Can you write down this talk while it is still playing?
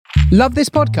Love this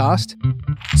podcast?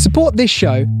 Support this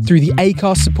show through the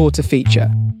Acast supporter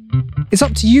feature. It's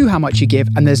up to you how much you give,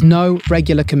 and there's no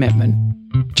regular commitment.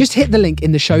 Just hit the link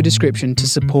in the show description to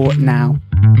support now.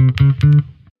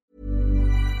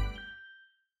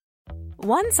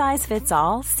 One size fits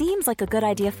all seems like a good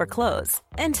idea for clothes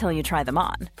until you try them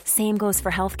on. Same goes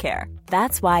for healthcare.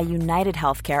 That's why United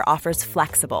Healthcare offers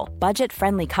flexible,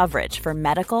 budget-friendly coverage for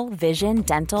medical, vision,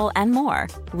 dental, and more.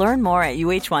 Learn more at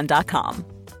uh1.com.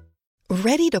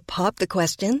 Ready to pop the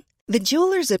question? The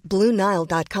jewelers at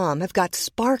BlueNile.com have got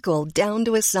sparkle down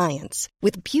to a science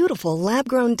with beautiful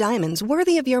lab-grown diamonds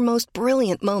worthy of your most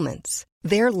brilliant moments.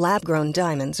 Their lab-grown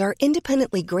diamonds are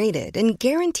independently graded and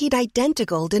guaranteed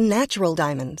identical to natural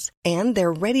diamonds, and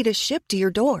they're ready to ship to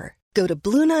your door. Go to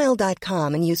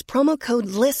BlueNile.com and use promo code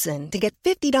LISTEN to get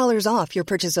 $50 off your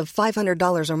purchase of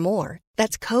 $500 or more.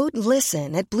 That's code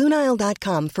LISTEN at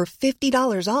BlueNile.com for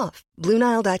 $50 off.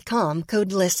 BlueNile.com,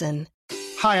 code LISTEN.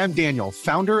 Hi, I'm Daniel,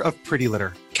 founder of Pretty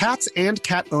Litter. Cats and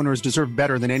cat owners deserve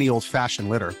better than any old-fashioned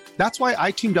litter. That's why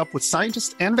I teamed up with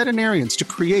scientists and veterinarians to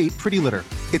create Pretty Litter.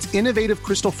 Its innovative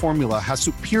crystal formula has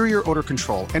superior odor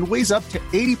control and weighs up to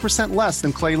 80% less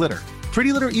than clay litter.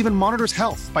 Pretty Litter even monitors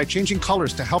health by changing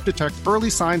colors to help detect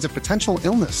early signs of potential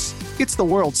illness. It's the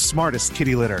world's smartest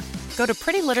kitty litter. Go to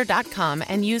prettylitter.com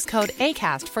and use code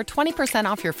ACAST for 20%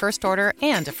 off your first order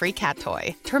and a free cat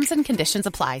toy. Terms and conditions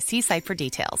apply. See site for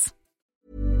details.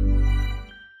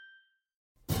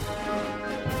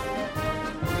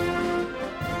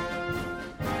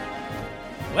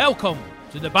 Welcome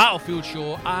to the Battlefield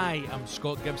Show. I am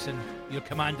Scott Gibson, your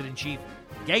Commander-in-Chief,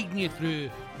 guiding you through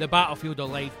the battlefield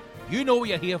of life. You know what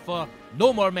you're here for.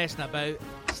 No more messing about.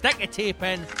 Stick the tape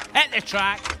in, hit the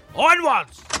track,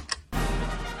 onwards!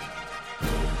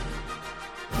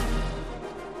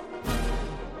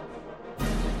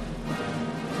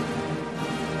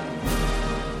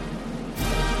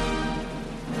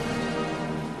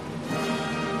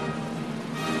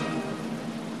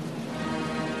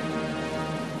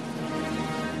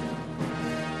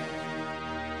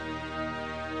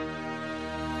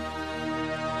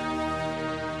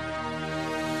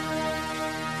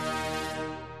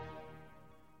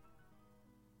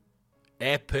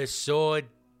 Episode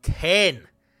 10.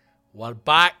 We're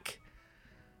back.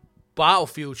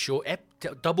 Battlefield Show.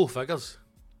 Double figures.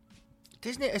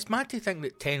 Isn't it? It's mad to think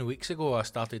that 10 weeks ago I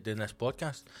started doing this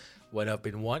podcast when I've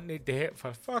been wanting to do it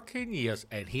for fucking years.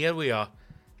 And here we are.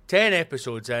 10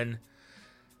 episodes in.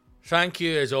 Thank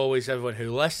you as always everyone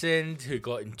who listened, who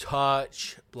got in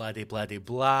touch. Blah blah blah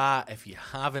blah. If you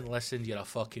haven't listened, you're a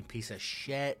fucking piece of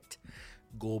shit.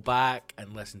 Go back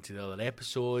and listen to the other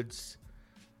episodes.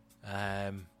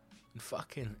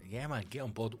 Fucking yeah, man, get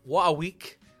on board. What a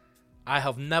week. I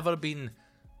have never been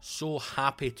so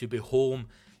happy to be home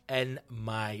in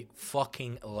my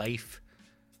fucking life.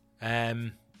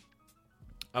 I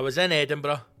was in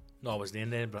Edinburgh. No, I wasn't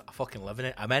in Edinburgh. I fucking live in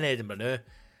it. I'm in Edinburgh now.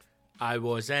 I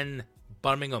was in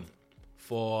Birmingham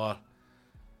for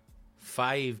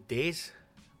 5 days.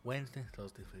 Wednesday,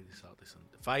 Thursday, Friday, Saturday,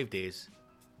 Sunday. 5 days.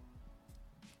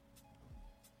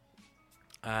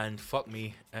 And fuck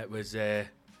me, it was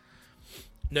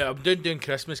no, I'm doing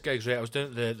Christmas gigs, right? I was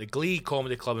doing the Glee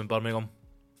Comedy Club in Birmingham,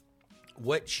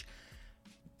 which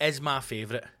is my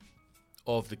favourite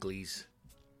of the Glees.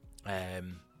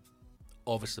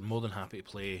 Obviously more than happy to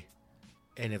play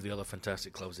any of the other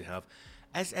fantastic clubs they have.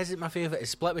 Is it my favourite?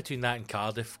 It's split between that and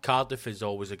Cardiff. Cardiff is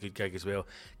always a good gig as well,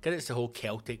 because it's the whole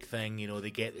Celtic thing, you know,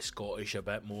 they get the Scottish a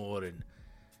bit more.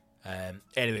 And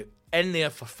anyway, in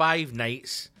there for 5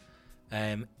 nights.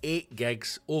 8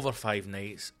 gigs over 5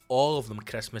 nights, all of them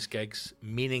Christmas gigs,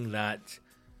 meaning that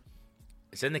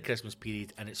it's in the Christmas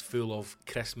period and it's full of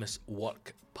Christmas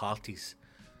work parties.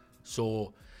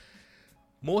 So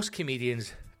most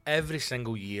comedians, every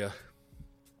single year,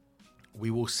 we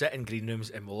will sit in green rooms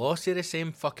and we'll all say the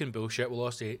same fucking bullshit. We'll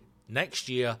all say, next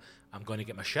year I'm going to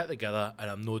get my shit together and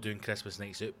I'm not doing Christmas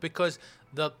nights out, because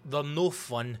they're no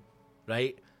fun,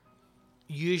 right?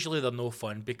 Usually they're no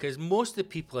fun because most of the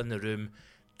people in the room,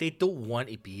 they don't want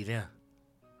to be there,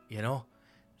 you know?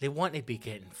 They want to be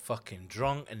getting fucking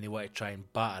drunk and they want to try and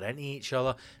batter into each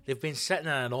other. They've been sitting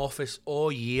in an office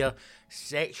all year,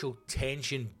 sexual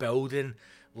tension building,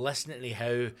 listening to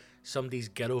how somebody's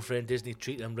girlfriend doesn't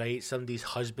treat them right, somebody's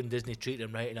husband doesn't treat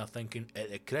them right, and they're thinking, at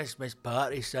the Christmas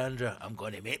party, Sandra, I'm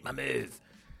going to make my move.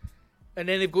 And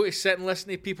then they've got to sit and listen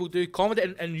to people do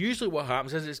comedy. And usually what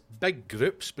happens is it's big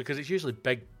groups, because it's usually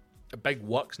a big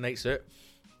works nights out.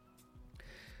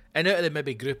 And out of the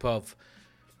maybe group of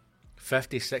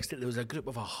 50, 60, there was a group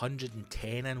of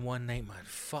 110 in one night, man.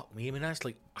 Fuck me. I mean, that's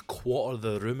like a quarter of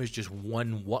the room is just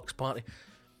one works party.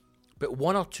 but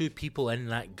one or two people in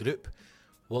that group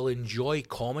will enjoy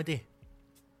comedy,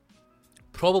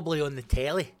 probably on the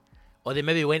telly, or they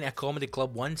maybe went to a comedy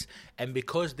club once, and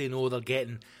because they know they're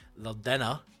getting their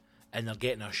dinner and they're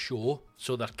getting a show,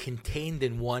 so they're contained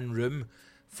in one room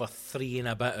for 3 and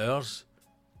a bit hours,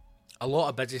 a lot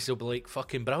of businesses will be like,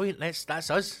 fucking brilliant,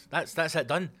 that's us, that's it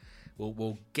done.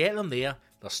 We'll get them there,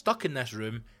 they're stuck in this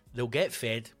room, they'll get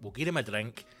fed, we'll give them a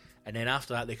drink, and then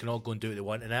after that they can all go and do what they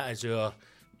want, and that is our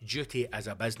duty as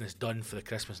a business done for the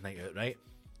Christmas night out, right?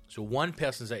 So one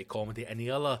person's out of comedy and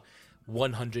the other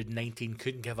 119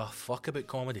 couldn't give a fuck about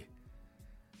comedy.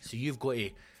 So you've got to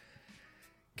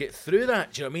get through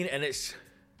that, do you know what I mean? And it's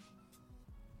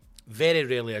very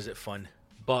rarely is it fun,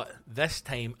 but this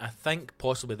time I think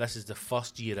possibly this is the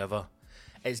first year ever.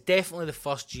 It's definitely the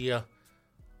first year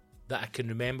that I can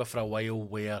remember for a while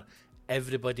where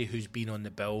everybody who's been on the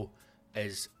bill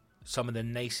is some of the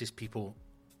nicest people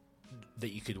that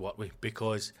you could work with,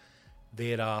 because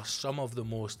there are some of the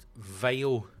most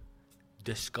vile,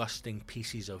 disgusting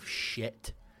pieces of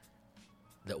shit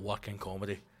that work in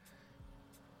comedy.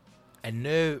 And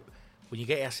now, when you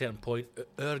get to a certain point,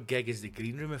 our gig is the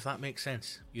green room, if that makes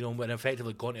sense. You know, we're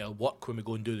effectively going to our work when we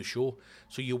go and do the show.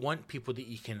 So you want people that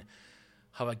you can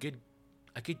have a good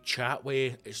chat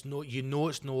with. It's no, you know,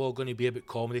 it's not all going to be about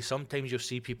comedy. Sometimes you'll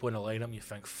see people in a lineup and you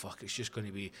think, fuck, it's just going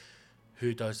to be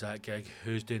who does that gig,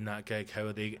 who's doing that gig, how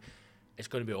are they. It's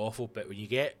going to be awful. But when you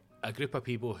get a group of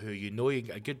people who you know you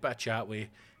get a good bit of chat with,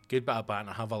 good bit of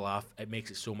banter, have a laugh, it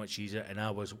makes it so much easier. And I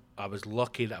was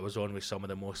lucky that I was on with some of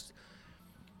the most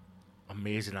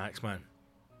amazing acts, man.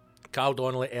 Carl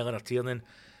Donnelly, Eleanor Tiernan.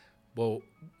 Well,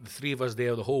 the three of us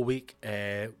there the whole week.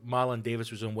 Marlon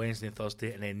Davis was on Wednesday and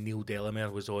Thursday, and then Neil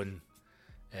Delamere was on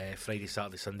Friday,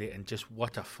 Saturday, Sunday. And just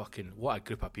what a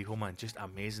group of people, man. Just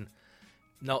amazing.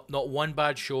 Not one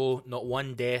bad show, not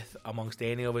one death amongst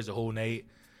any of us the whole night.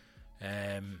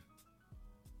 It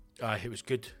was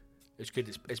good. It's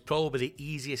good. It's probably the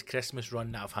easiest Christmas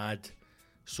run that I've had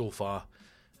so far.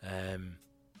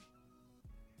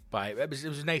 But it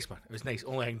was nice, man. It was nice.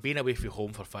 Only thing, being away from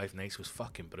home for 5 nights was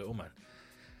fucking brutal, man.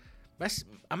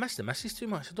 I miss the missus too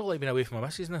much. I don't like being away from my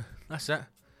missus now. That's it.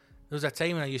 There was a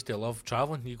time when I used to love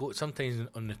travelling. You go sometimes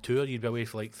on the tour, you'd be away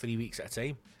for like 3 weeks at a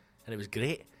time, and it was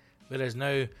great. Whereas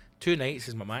now, 2 nights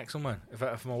is my maximum, man.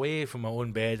 If I'm away from my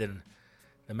own bed and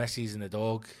the missus and the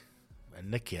dog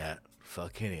and the cat,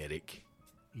 fucking Eric,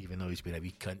 even though he's been a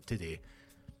wee cunt today,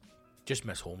 just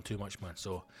miss home too much, man.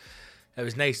 So it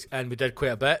was nice, and we did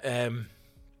quite a bit.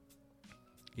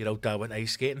 Your old dad went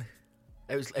ice skating.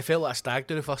 It felt like a stag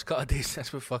do the first couple of days.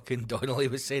 That's what fucking Donnelly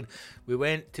was saying.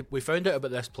 We found out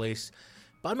about this place.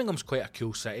 Birmingham's quite a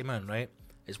cool city, man, right?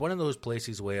 It's one of those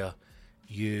places where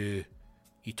you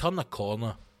turn a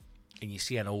corner and you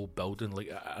see an old building,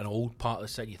 like an old part of the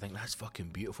city, you think, that's fucking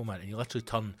beautiful, man. And you literally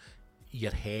turn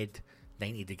your head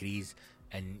 90 degrees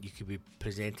and you could be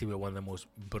presented with one of the most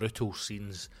brutal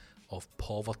scenes of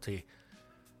poverty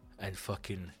and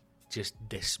fucking just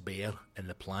despair in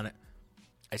the planet.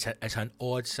 It's an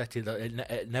odd city that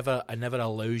it never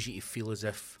allows you to feel as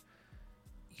if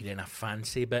you're in a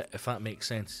fancy bit, if that makes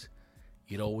sense.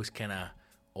 You're always kind of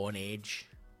on edge.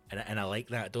 And I like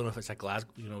that. I don't know if it's a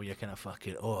Glasgow, you know, you're kind of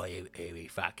fucking, here we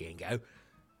fucking go.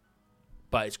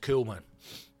 But it's cool, man.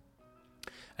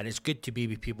 And it's good to be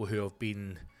with people who have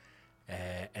been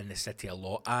in the city a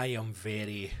lot. I am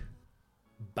very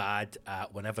bad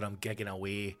at, whenever I'm gigging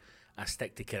away, I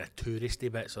stick to kind of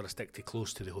touristy bits, or I stick to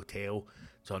close to the hotel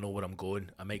so I know where I'm going.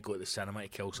 I might go to the cinema to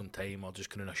kill some time, or just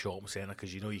go in a shopping centre,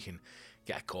 because you know you can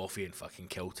get a coffee and fucking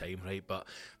kill time, right? But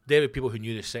there were people who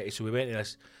knew the city, so we went to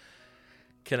this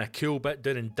kind of cool bit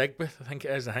down in Digbeth, I think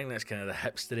it is. I think that's kind of the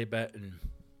hipstery bit, and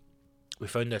we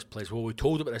found this place. Well, we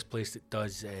told about this place that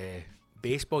does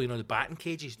baseball, you know, the batting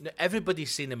cages. Now,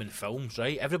 everybody's seen them in films,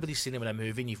 right? Everybody's seen them in a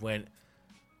movie, and you've went,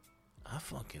 I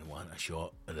fucking want a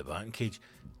shot at the batting cage.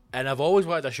 And I've always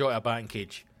wanted a shot at a batting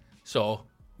cage. So,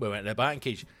 we went to the batting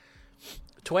cage.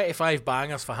 25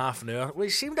 bangers for half an hour,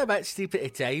 which seemed a bit steep at the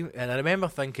time. And I remember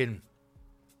thinking,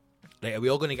 right, are we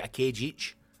all going to get a cage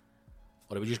each?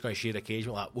 Or are we just going to share a cage?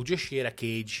 We'll just share a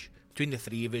cage between the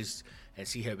three of us and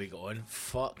see how we go on.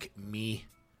 Fuck me.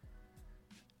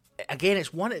 Again,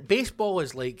 baseball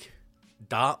is like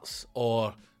darts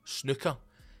or snooker,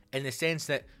 in the sense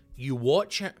that you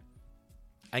watch it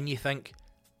and you think,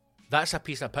 that's a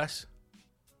piece of piss.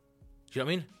 Do you know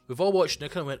what I mean? We've all watched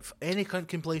snooker and went, any cunt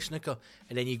can play snooker.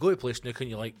 And then you go to play snooker and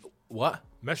you're like, what?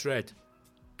 Misread.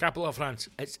 Capital of France.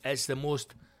 It's the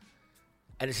most...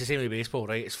 And it's the same with baseball,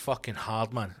 right? It's fucking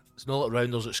hard, man. It's not like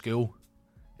rounders at school.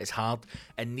 It's hard.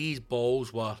 And these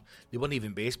balls they weren't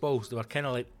even baseballs. They were kind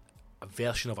of like a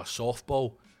version of a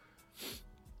softball.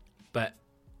 But,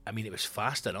 I mean, it was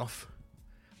fast enough.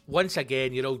 Once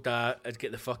again, your old dad had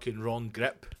got the fucking wrong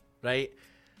grip, right?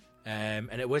 And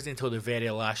it wasn't until the very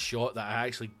last shot that I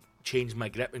actually changed my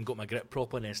grip and got my grip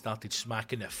proper and then started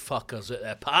smacking the fuckers at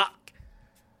the park.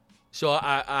 So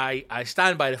I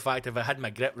stand by the fact if I had my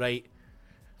grip right,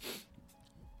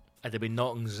 I'd have been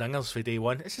knocking zingers for day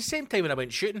one. It's the same time when I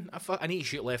went shooting. I need to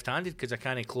shoot left-handed because I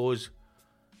can't close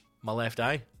my left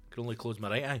eye. I can only close my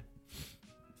right eye.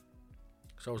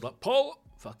 So I was like, Paul,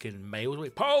 fucking miles away,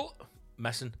 Paul,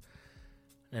 missing.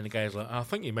 And then the guy's like, I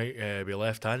think you might be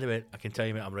left-handed, mate. I can tell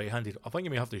you, mate, I'm right-handed. I think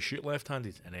you may have to shoot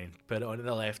left-handed. And then put it onto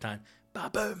the left hand.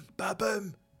 Ba-boom,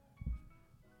 ba-boom.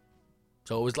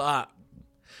 So it was like that.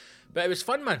 But it was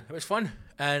fun, man. It was fun.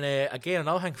 And again,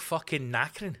 another thing, fucking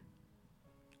knackering.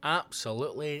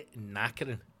 Absolutely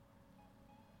knackering.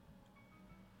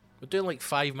 We're doing like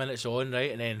 5 minutes on,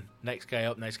 right? And then next guy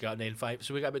up, and then 5.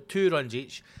 So we got about 2 runs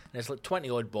each. And it's like 20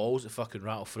 odd balls that fucking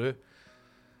rattle through.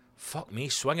 Fuck me,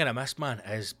 swinging a miss, man,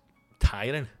 is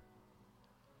tiring.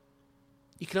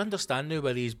 You can understand now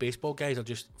why these baseball guys are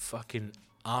just fucking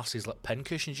arses like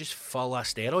pincushions, just full of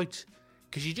steroids.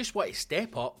 Because you just want to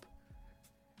step up,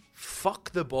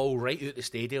 fuck the ball right out the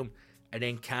stadium, and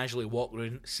then casually walk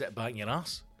around, sit back in your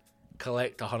ass,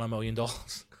 collect $100 million.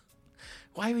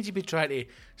 Why would you be trying to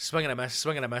swing and a miss,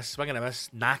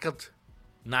 knackered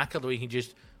where you can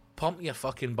just pump your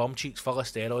fucking bum cheeks full of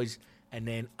steroids and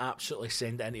then absolutely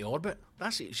send it into orbit?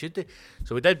 That's what you should do.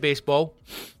 So we did baseball.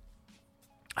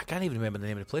 I can't even remember the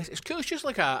name of the place. It's cool. It's just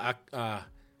like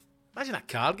imagine a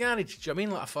car garage. Do you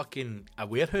know what I mean? Like a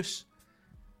warehouse.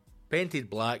 Painted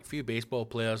black, few baseball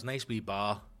players, nice wee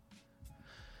bar.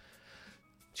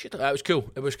 Shit, that was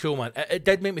cool. It was cool, man. It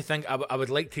did make me think I would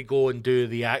like to go and do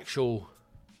the actual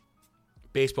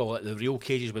baseball, like the real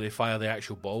cages where they fire the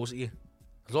actual balls at you.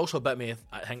 There's also a bit of me,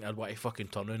 I think I'd want to fucking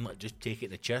turn around, like just take it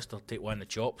in the chest or take one in the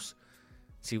chops,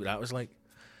 see what that was like.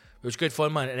 It was good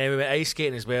fun, man. And then we went ice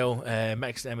skating as well,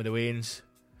 mixed in with the Waynes.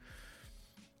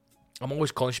 I'm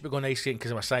always conscious about going ice skating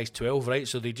because I'm a size 12, right?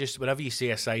 So they just, whenever you say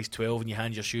a size 12 and you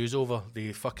hand your shoes over,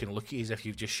 they fucking look at you as if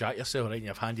you've just shot yourself, right? And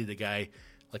you've handed the guy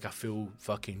like a full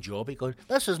fucking job. He going,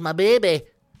 this is my baby.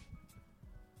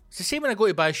 It's the same when I go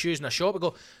to buy shoes in a shop. I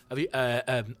go,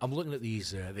 I'm looking at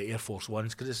these, the Air Force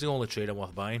Ones, because it's the only trade I'm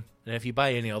worth buying. And if you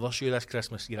buy any other shoe this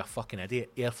Christmas, you're a fucking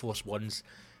idiot. Air Force Ones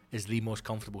is the most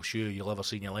comfortable shoe you'll ever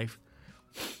see in your life.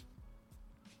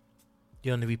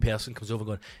 You know, the wee person comes over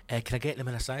going, can I get them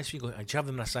in a size for you? Go, do you have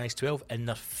them in a size 12? And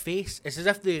their face, it's as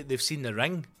if they've seen The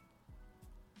Ring.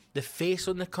 The face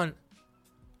on the cunt.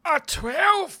 A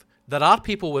 12? There are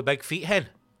people with big feet, hen.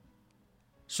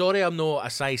 Sorry I'm not a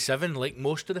size 7 like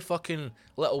most of the fucking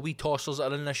little wee tossers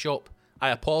that are in the shop. I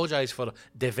apologise for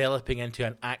developing into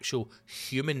an actual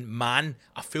human man,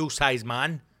 a full-size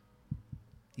man.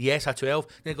 Yes, a 12.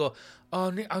 They go,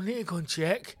 oh, I'll need to go and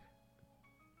check.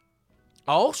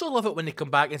 I also love it when they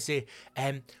come back and say,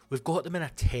 we've got them in a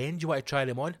 10, do you want to try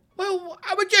them on? Well,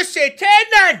 I would just say 10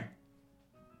 then!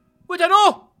 Would I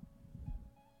know?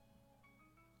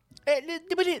 They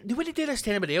wouldn't do this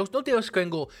to anybody else. Nobody else can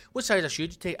go, what size of shoe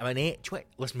do you take? I'm an 8.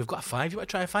 Listen, we've got a 5. You want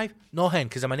to try a 5? No, hen,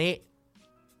 because I'm an 8.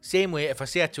 Same way, if I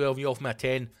say a 12 and you offer me a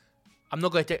 10, I'm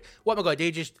not going to take... What am I going to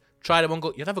do? Just try them on and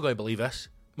go, you're never going to believe this.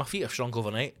 My feet have shrunk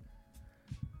overnight.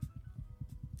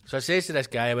 So I says to this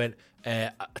guy, I went,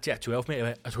 I take a 12, mate. He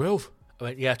went, a 12? I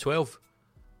went, yeah, 12.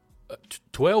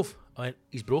 12? I went,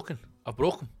 he's broken. I've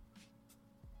broke him.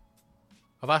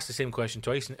 I've asked the same question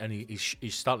twice and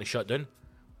he's starting to shut down.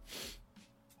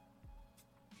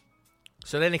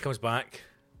 So then he comes back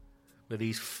with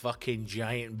these fucking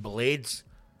giant blades.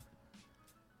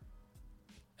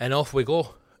 And off we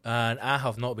go. And I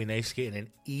have not been ice skating in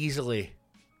easily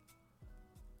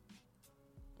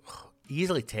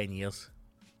 10 years.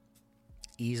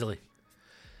 Easily.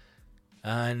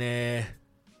 And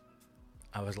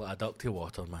I was like a duck to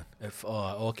water, man. It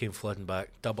all came flooding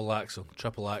back. Double axle,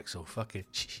 triple axle, fucking...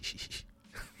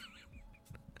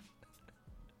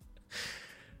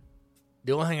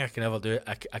 The only thing I can ever do,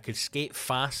 I could skate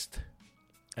fast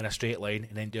in a straight line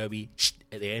and then do a wee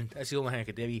at the end. That's the only thing I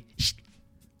could do, a wee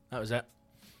that was it.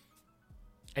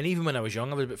 And even when I was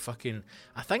young, I was about fucking...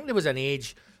 I think there was an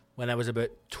age when I was about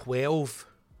 12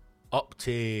 up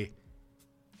to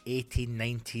 18,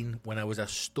 19, when I was a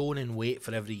stone in weight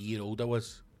for every year old I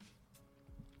was.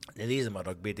 Now, these are my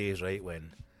rugby days, right,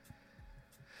 when...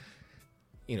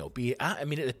 You know, at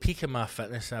the peak of my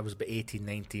fitness, I was about 18,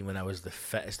 19 when I was the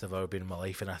fittest I've ever been in my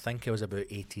life. And I think I was about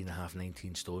 18 and a half,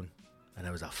 19 stone. And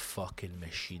I was a fucking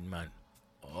machine, man.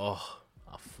 Oh,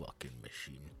 a fucking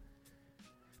machine.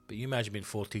 But you imagine being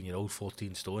 14-year-old,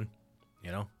 14 stone.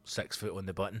 You know, 6 foot on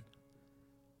the button.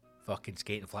 Fucking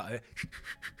skating flat out.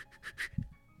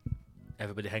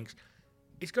 Everybody thinks,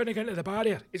 he's going to get into the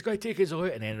barrier. He's going to take his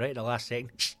out. And then right at the last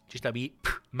second, just a wee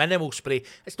minimal spray.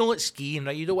 It's not like skiing,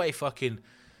 right? You don't want to fucking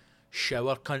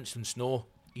shower cunts in snow.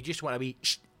 You just want a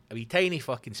wee tiny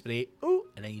fucking spray. Ooh,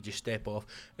 and then you just step off.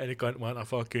 And the cunt want a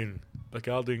fucking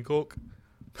Bacardi and Coke.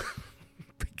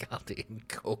 Bacardi and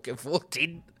Coke at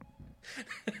 14.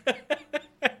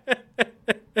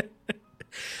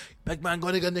 Big man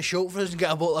going to go in the shop for us and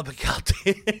get a bottle of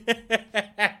Bacardi.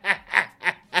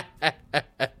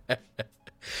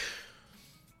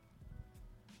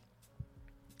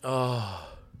 Oh,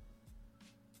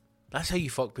 that's how you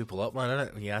fuck people up, man, isn't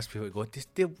it? When you ask people to go,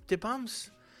 do Bams,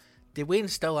 do Wayne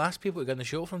still ask people to go in the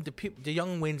show from? Do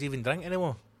young Waynes even drink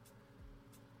anymore?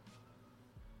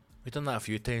 We've done that a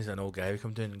few times. An old guy would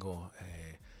come down and go,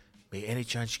 mate, any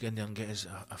chance you get in there and get us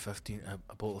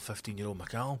a bottle of 15-year-old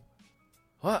Macallan?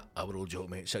 What? I would old joke,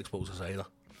 mate. 6 bottles of cider.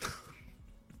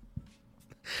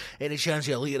 Any chance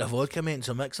you a litre of vodka, mate, and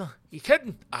some mixer? You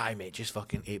kidding? Aye, mate, just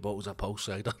fucking 8 bottles of Pulse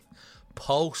cider.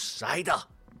 Pulse cider.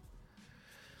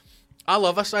 I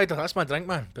love a cider. That's my drink,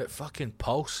 man. But fucking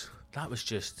Pulse, that was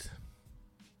just...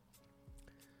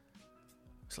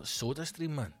 It's like Soda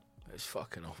Stream, man. It was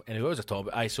fucking awful. Anyway, what was I talking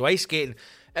about? Aye, so ice skating.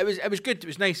 It was good. It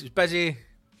was nice. It was busy.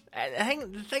 I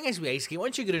think the thing is with ice skating,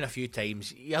 once you go in a few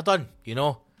times, you're done, you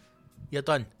know? You're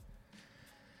done.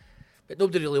 But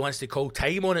nobody really wants to call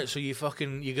time on it, so you go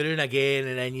in again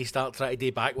and then you start trying to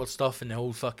do backward stuff and the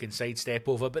whole fucking side step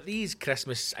over. But these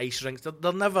Christmas ice rinks,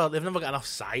 they've never got enough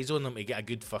size on them to get a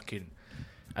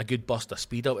good burst of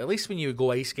speed up. At least when you would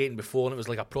go ice skating before and it was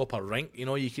like a proper rink, you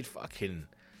know, you could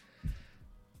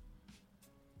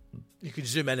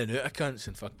zoom in and out of cunts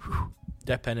and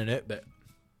dip in and out, but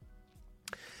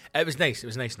it was nice. It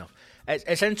was nice enough.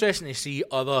 It's interesting to see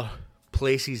other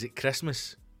places at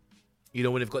Christmas, you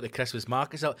know, when they've got the Christmas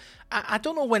markets up. I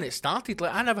don't know when it started.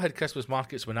 Like, I never had Christmas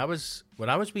markets when I was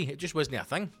wee. It just wasn't a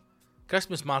thing.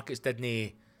 Christmas markets didn't.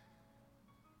 It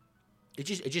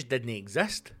just didn't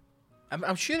exist.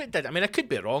 I'm sure it did. I mean, I could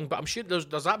be wrong, but I'm sure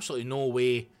there's absolutely no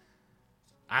way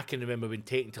I can remember being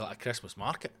taken to like a Christmas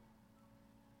market.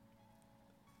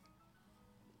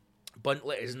 But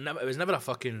like, it was never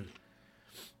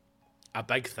a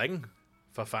big thing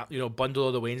for bundle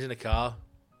all the Waynes in the car,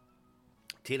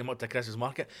 take them up to the Christmas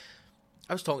market.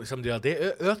 I was talking to somebody the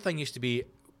other day. Our thing used to be,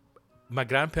 my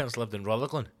grandparents lived in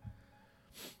Rutherglen,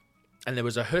 and there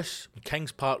was a house on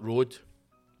Kings Park Road,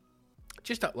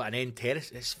 just at like an end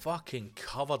terrace. It's fucking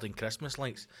covered in Christmas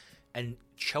lights, and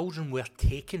children were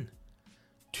taken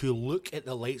to look at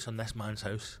the lights on this man's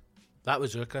house. That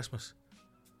was our Christmas.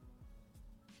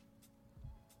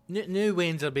 New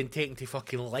Waynes are being taken to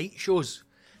fucking light shows.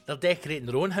 They're decorating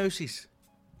their own houses,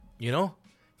 you know,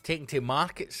 taken to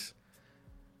markets,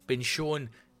 been shown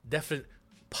different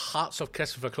parts of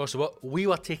Christmas across the world. We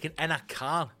were taken in a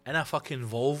car, in a fucking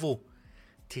Volvo,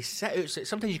 to sit outside.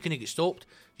 Sometimes you couldn't get stopped.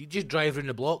 You just drive around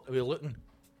the block and we're looking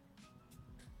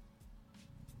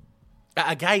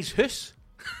at a guy's house.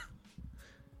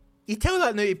 You tell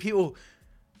that now to people,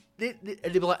 they'd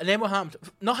be like, and then what happened?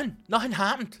 Nothing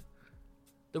happened.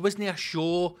 There wasn't a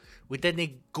show. We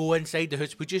didn't go inside the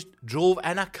house. We just drove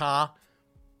in a car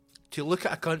to look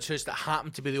at a cunt's house that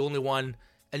happened to be the only one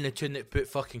in the town that put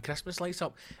fucking Christmas lights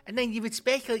up. And then you would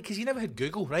speculate, because you never had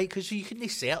Google, right? Because you couldn't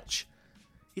search.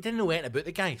 You didn't know anything about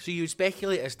the guy. So you would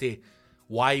speculate as to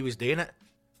why he was doing it.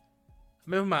 I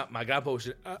remember my grandpa was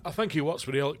saying, I think he works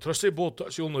for the electricity board.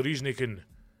 That's the only reason he can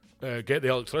get the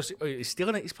electricity. Oh, he's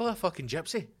stealing it. He's probably a fucking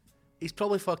gypsy. He's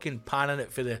probably fucking panning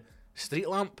it for the street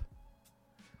lamp.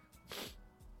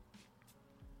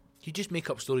 You just make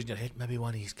up stories in your head. Maybe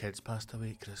one of his kids passed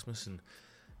away at Christmas and,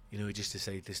 you know, he just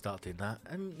decided to start doing that.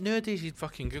 And nowadays you'd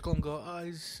fucking Google and go,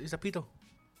 he's a pedo.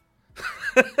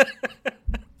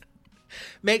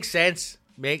 Makes sense.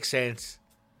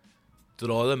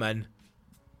 Draw them in.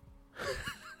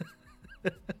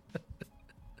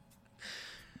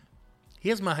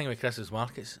 Here's my thing with Christmas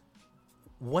markets.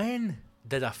 When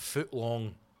did a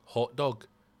foot-long hot dog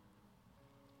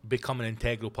become an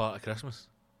integral part of Christmas?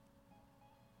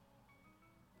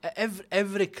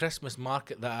 Every Christmas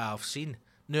market that I've seen,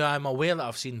 now I'm aware that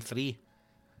I've seen 3,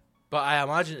 but I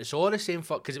imagine it's all the same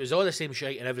fuck, because it was all the same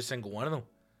shit in every single one of them,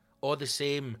 all the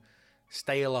same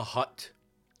style of hut,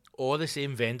 all the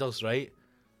same vendors, right?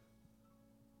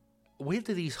 Where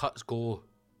do these huts go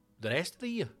the rest of the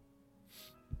year?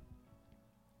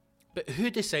 But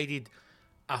who decided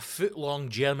a foot-long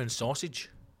German sausage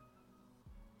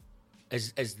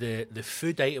is the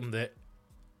food item that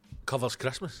covers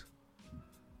Christmas?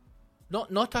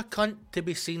 Not a cunt to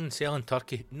be seen selling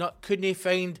turkey. Couldn't he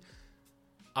find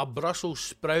a Brussels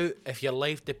sprout if your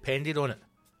life depended on it?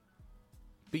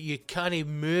 But you can't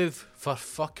move for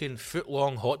fucking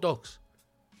foot-long hot dogs.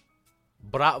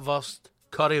 Bratwurst,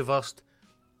 currywurst.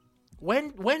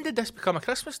 When did this become a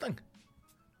Christmas thing?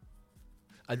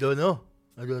 I don't know.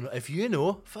 If you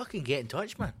know, fucking get in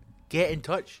touch, man. Get in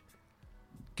touch.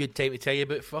 Good time to tell you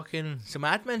about fucking some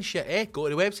admin shit, eh? Go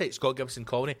to the website,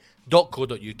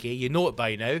 scottgibsoncolony.co.uk. You know it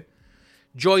by now.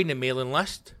 Join the mailing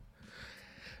list.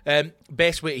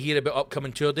 Best way to hear about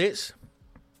upcoming tour dates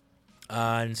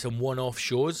and some one-off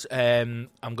shows. I'm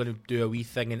going to do a wee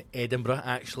thing in Edinburgh,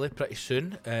 actually, pretty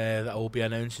soon, that I will be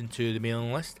announcing to the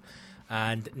mailing list.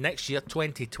 And next year,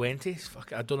 2020,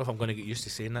 I don't know if I'm going to get used to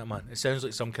saying that, man. It sounds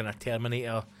like some kind of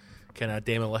Terminator, kind of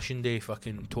demolition day,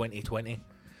 fucking 2020.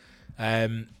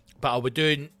 But I'll be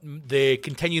doing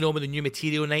continuing on with the new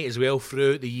material night as well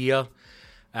throughout the year.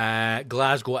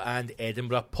 Glasgow and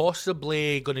Edinburgh.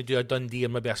 Possibly going to do a Dundee or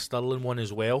maybe a Stirling one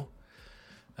as well.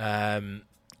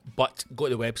 But go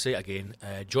to the website again,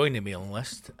 join the mailing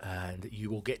list, and you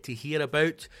will get to hear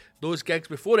about those gigs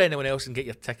before anyone else and get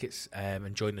your tickets,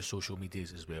 and join the social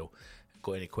medias as well.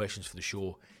 Got any questions for the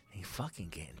show? Hey, fucking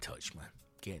get in touch, man.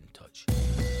 Get in touch.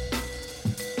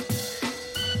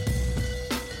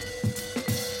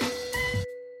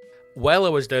 While I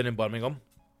was down in Birmingham,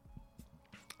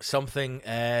 something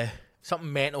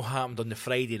mental happened on the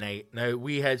Friday night. Now,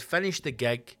 we had finished the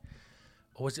gig,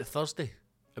 or was it Thursday?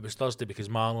 It was Thursday because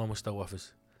Marlon was still with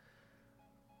us.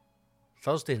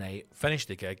 Thursday night, finished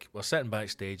the gig. We're sitting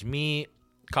backstage. Me,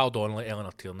 Carl Donnelly,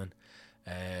 Eleanor Tiernan,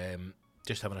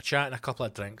 just having a chat and a couple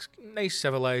of drinks. Nice,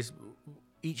 civilised.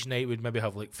 Each night we'd maybe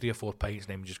have like 3 or 4 pints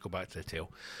and then we'd just go back to the hotel.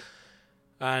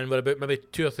 And we're about maybe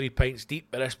 2 or 3 pints deep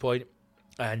at this point.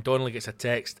 And Donnelly gets a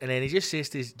text and then he just says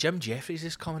to us, Jim Jeffries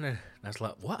is coming in. And I was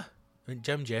like, what? And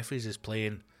Jim Jeffries is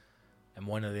playing in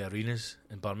one of the arenas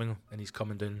in Birmingham and he's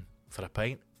coming down for a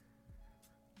pint.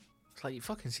 It's like, you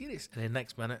fucking serious? And then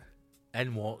next minute,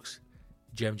 in walks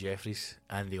Jim Jeffries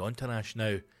and the Entourage.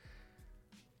 Now,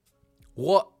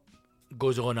 what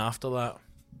goes on after that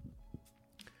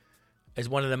is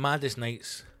one of the maddest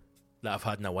nights that I've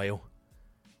had in a while.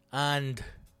 And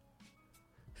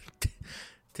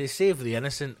to save the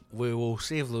innocent, we will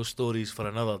save those stories for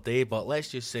another day, but let's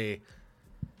just say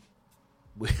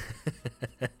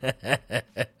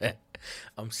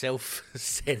I'm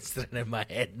self-censoring in my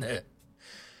head now.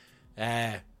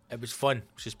 It was fun.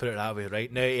 Let's just put it that way,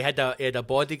 right? Now, he had a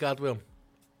bodyguard with him.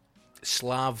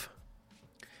 Slav.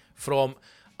 From,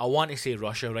 I want to say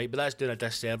Russia, right? But that's doing a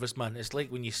disservice, man. It's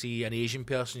like when you see an Asian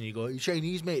person and you go, "You're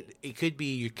Chinese, mate." It could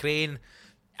be Ukraine.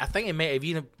 I think it might have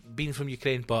even been from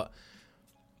Ukraine, but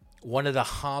one of the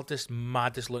hardest,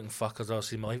 maddest looking fuckers I've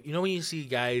seen in my life. You know when you see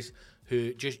guys who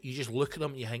you just look at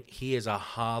them and you think, he is a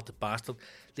hard bastard.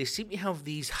 They seem to have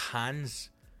these hands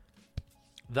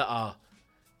that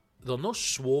they're not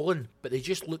swollen, but they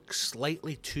just look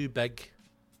slightly too big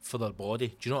for their body.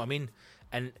 Do you know what I mean?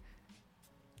 And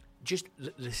just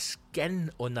the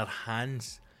skin on their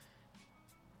hands.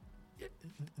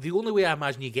 The only way I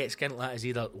imagine you get skin like that is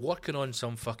either working on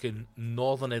some fucking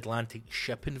Northern Atlantic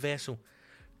shipping vessel,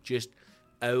 just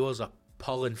hours of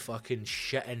pulling fucking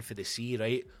shit in for the sea,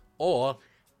 right? Or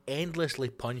endlessly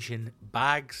punching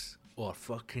bags or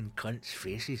fucking cunts'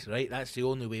 faces, right? That's the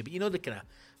only way. But you know the kind of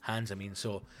hands I mean.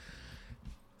 So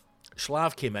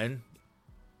Slav came in,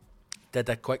 did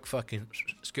a quick fucking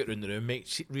scoot around the room,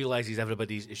 realises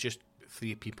it's just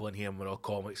 3 people in here and we're all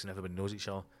comics and everybody knows each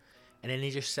other. And then he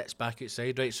just sits back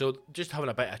outside, right? So just having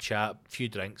a bit of chat, a few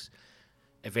drinks.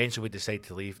 Eventually we decide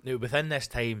to leave. Now within this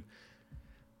time,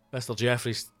 Mr.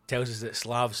 Jeffries tells us that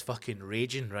Slav's fucking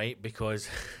raging, right? Because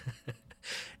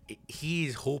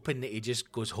he's hoping that he just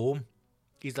goes home.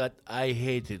 He's like, "I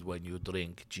hated when you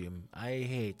drink, Jim. I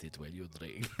hated when you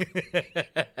drink."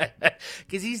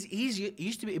 Because he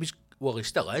used to be, he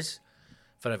still is,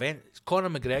 for event. It's Conor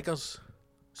McGregor's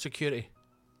security,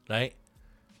 right?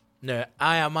 Now,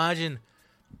 I imagine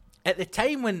at the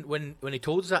time when he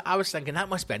told us that, I was thinking that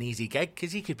must be an easy gig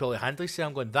because he could probably handle it.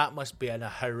 I'm going, that must be a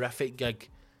horrific gig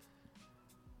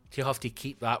to have to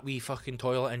keep that wee fucking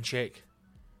toilet in check.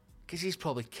 Because he's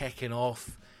probably kicking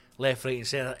off left, right and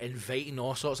centre, inviting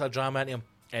all sorts of drama into him.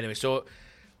 Anyway, so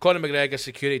Conor McGregor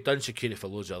security, done security for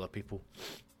loads of other people.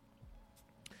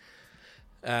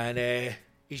 And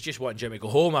he's just wanting Jimmy to go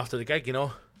home after the gig, you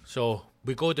know. So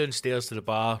we go downstairs to the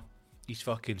bar. He's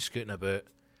fucking scooting about.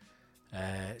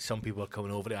 Some people are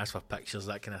coming over to ask for pictures,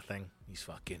 that kind of thing. He's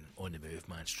fucking on the move,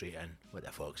 man, straight in. What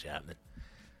the fuck's happening?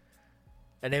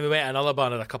 And then we went to another bar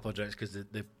and had a couple of drinks because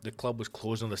the club was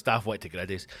closing. The staff went to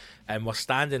Griddy's. And we're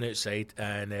standing outside.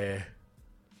 And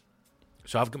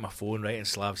so I've got my phone, right, and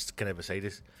Slav's kind of beside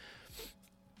us.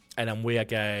 And I'm with a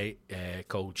guy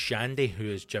called Shandy, who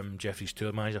is Jim Jeffries'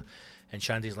 tour manager. And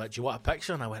Shandy's like, do you want a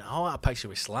picture? And I went, I want a picture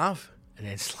with Slav. And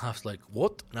then Slav's like,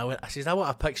 what? And I said, I want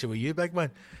a picture with you, big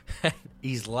man. And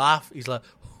he's laughed. He's like,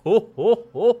 ho, ho,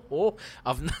 ho, ho.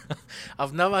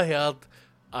 I've never heard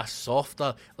a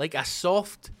softer, like a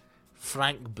soft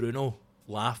Frank Bruno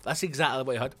laugh. That's exactly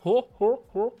what he had. Ho, ho,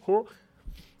 ho, ho.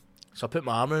 So I put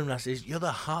my arm around him and I says, you're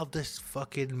the hardest,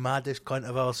 fucking, maddest cunt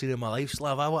I've ever seen in my life,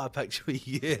 Slav. I want a picture with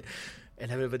you.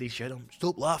 And everybody shouted him,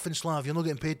 stop laughing, Slav. You're not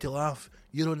getting paid to laugh.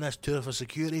 You're on this tour for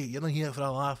security. You're not here for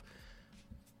a laugh.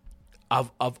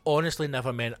 I've honestly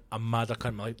never met a madder cunt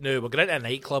in my life. Now, we're going into a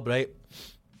nightclub, right?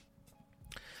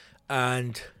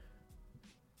 And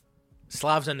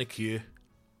Slav's in the queue,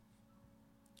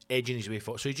 edging his way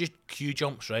forward. So he just queue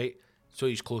jumps, right? So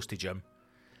he's close to Jim.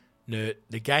 Now,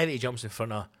 the guy that he jumps in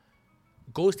front of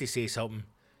goes to say something.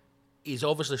 He's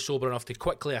obviously sober enough to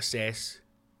quickly assess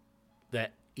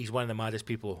that he's one of the maddest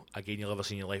people, again, you'll ever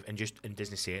see in your life, and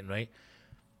doesn't say it, right?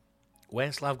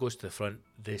 When Slav goes to the front,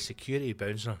 the security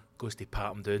bouncer goes to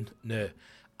pat him down. Now,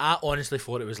 I honestly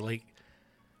thought it was like,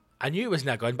 I knew it wasn't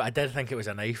a gun, but I did think it was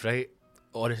a knife, right?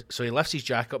 So he lifts his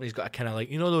jacket up and he's got a kind of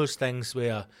like, you know those things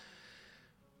where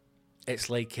it's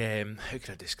like, how can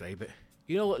I describe it?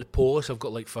 You know, like the police have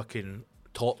got like fucking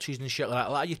torches and shit like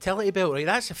that, like a utility belt, right?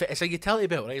 It's a utility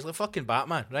belt, right? He's like fucking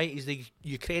Batman, right? He's the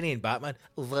Ukrainian Batman,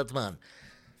 Ledman.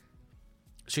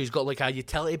 So he's got like a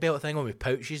utility belt thing on with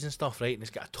pouches and stuff, right? And it's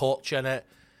got a torch in it.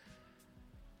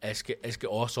 It's got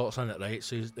all sorts in it, right?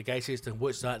 So the guy says to him,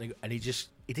 what's that? And he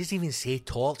doesn't even say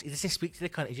torch. He doesn't speak to the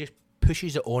cunt. He just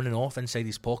pushes it on and off inside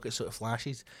his pocket so it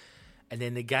flashes. And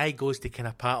then the guy goes to kind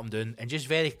of pat him down and just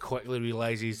very quickly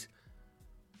realises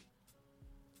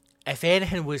if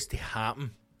anything was to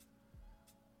happen,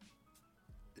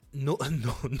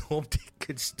 nobody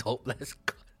could stop this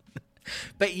cunt.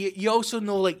 But you also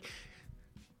know, like,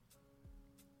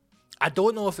 I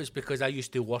don't know if it's because I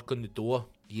used to work on the door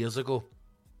years ago.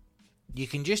 You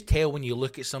can just tell when you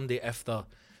look at somebody if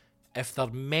they're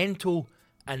mental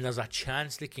and there's a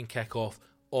chance they can kick off,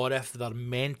 or if they're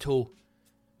mental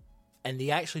and they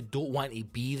actually don't want to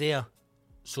be there,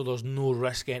 so there's no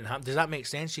risk getting happened. Does that make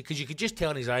sense? Because you could just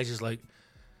tell in his eyes, he's like,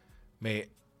 mate,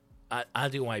 I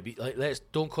don't want to be, like,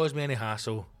 don't cause me any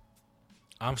hassle.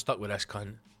 I'm stuck with this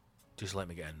cunt. Just let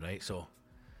me get in, right? So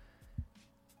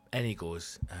in he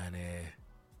goes, and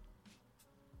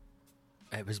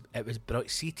it was brilliant.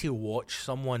 See, to watch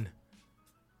someone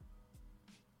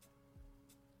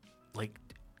like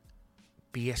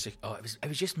be a it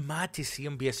was just mad to see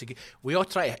him be a security. We all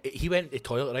try. He went to the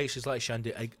toilet, right? She's like,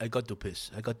 Shandy, I got to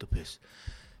piss.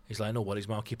 He's like, no worries,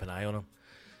 man, I'll keep an eye on him.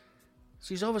 So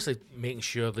he's obviously making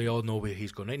sure they all know where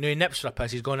he's going. Right? Now he nips for a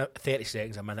piss. He's going at 30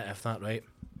 seconds, a minute, if that, right?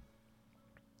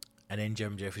 And then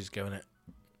Jim Jeffries giving it,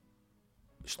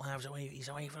 Slav's away, he's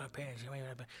away for a piss,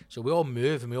 So we all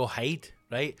move and we all hide,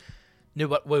 right?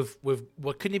 Now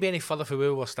we couldn't be any further from where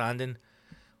we were standing.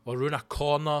 We're in a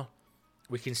corner.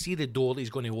 We can see the door that he's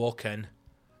going to walk in.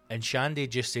 And Shandy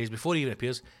just says, before he even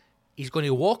appears, he's going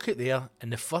to walk out there,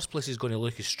 and the first place he's going to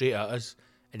look is straight at us,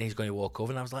 and then he's going to walk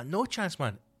over. And I was like, no chance,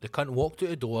 man. The cunt walked out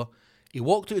the door. He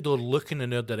walked out the door looking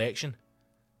in our direction.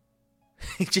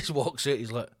 He just walks out.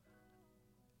 He's like,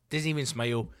 doesn't even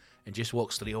smile, and just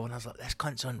walks straight over. And I was like, this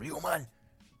cunt's unreal, man.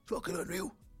 It's fucking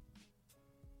unreal.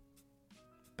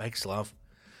 Big Slav.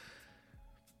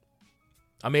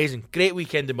 Amazing. Great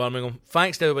weekend in Birmingham.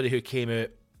 Thanks to everybody who came out,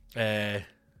 and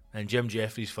Jim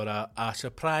Jeffries for a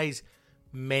surprise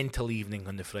mental evening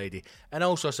on the Friday. And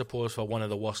also, I suppose, for one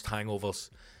of the worst hangovers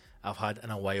I've had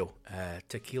in a while.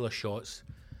 Tequila shots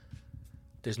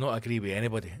does not agree with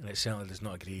anybody, and it certainly does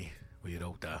not agree with your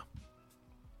old dad.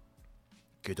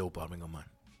 Good old Birmingham, man.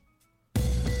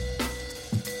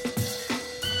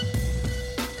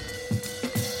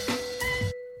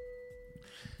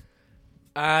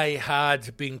 I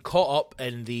had been caught up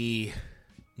in the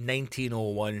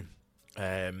 1901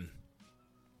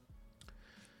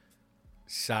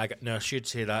 saga. Now, I should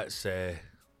say that's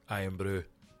Iron Brew.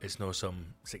 It's not some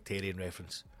sectarian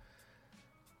reference.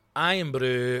 Iron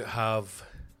Brew have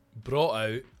brought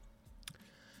out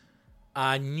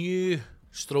a new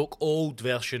stroke old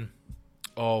version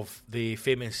of the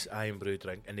famous Iron Brew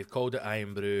drink, and they've called it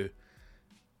Iron Brew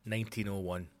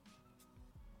 1901.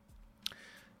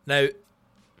 Now,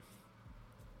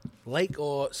 like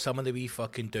some of the wee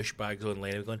fucking douchebags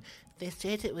online are going, They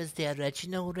said it was the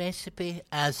original recipe,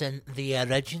 as in the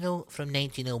original from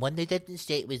 1901. They didn't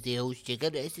say it was the old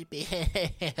sugar recipe.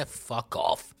 Fuck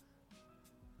off.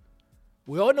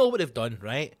 We all know what they've done,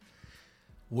 right?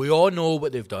 We all know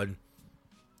what they've done.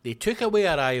 They took away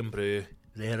our Iron Brew.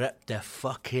 They ripped the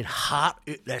fucking heart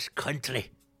out this country.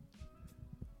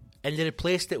 And they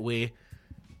replaced it with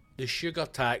the sugar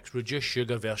tax, reduced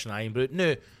sugar version Iron Brew.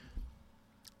 Now,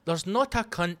 there's not a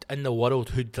cunt in the world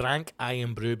who drank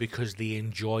Iron Brew because they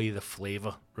enjoy the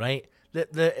flavour, right?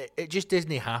 It just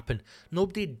doesn't happen.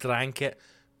 Nobody drank it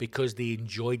because they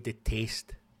enjoyed the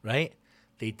taste, right?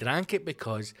 They drank it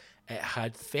because it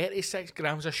had 36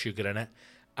 grams of sugar in it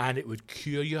and it would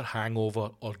cure your hangover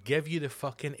or give you the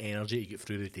fucking energy to get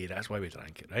through the day. That's why we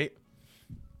drank it, right?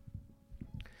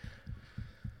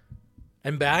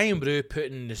 And by Iron Brew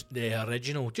putting the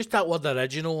original, just that word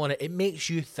original on it, it makes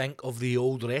you think of the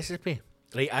old recipe,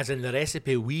 right? As in the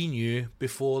recipe we knew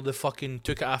before they fucking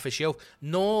took it off the shelf.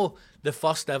 No, the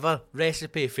first ever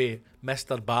recipe for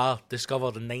Mr. Barr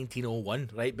discovered in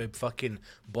 1901, right? By fucking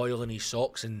boiling his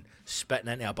socks and spitting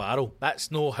into a barrel.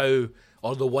 That's no how,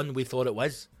 or the one we thought it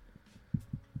was.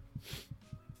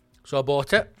 So I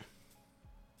bought it.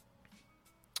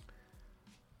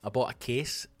 I bought a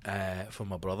case for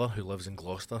my brother who lives in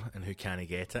Gloucester and who can't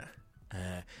get it.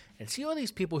 And see all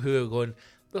these people who are going,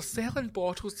 they're selling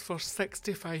bottles for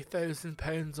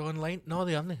 £65,000 online. No,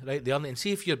 they aren't, right? They aren't. And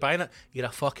see if you're buying it, you're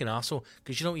a fucking arsehole.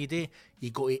 Because you know what you do?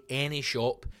 You go to any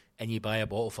shop and you buy a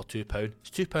bottle for £2. It's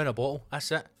 £2 a bottle.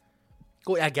 That's it.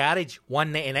 Go to a garage,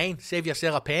 $1.99. Save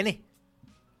yourself a penny.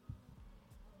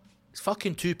 It's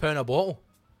fucking £2 a bottle.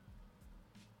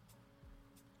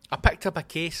 I picked up a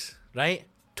case, right?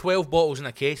 12 bottles in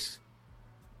a case.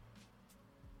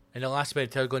 And the last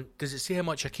minute I was going, does it say how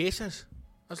much a case is?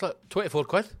 I was like, 24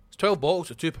 quid. It's 12 bottles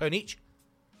for £2 each.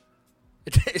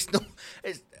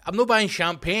 I'm not buying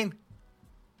champagne.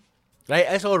 Right,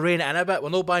 it's all raining in a bit. We're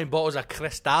not buying bottles of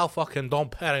Cristal fucking Dom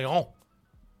Perignon.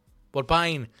 We're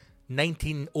buying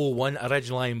 1901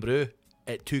 original Iron Brew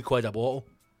at £2 a bottle.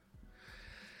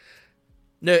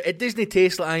 Now, it doesn't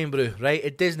taste like Iron Brew, right?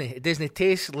 It doesn't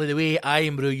taste like the way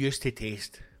Iron Brew used to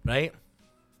taste, right?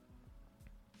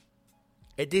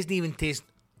 It doesn't even taste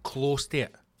close to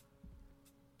it.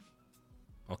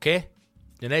 Okay?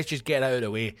 Now, let's just get out of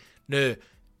the way. Now,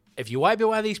 if you want to be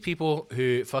one of these people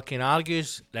who fucking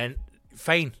argues, then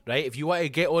fine, right? If you want to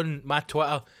get on my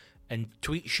Twitter and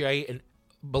tweet shite, and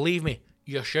believe me,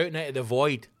 you're shouting out of the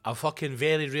void. I fucking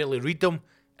very rarely read them.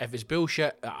 If it's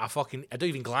bullshit, I don't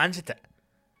even glance at it.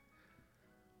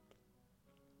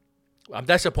 I'm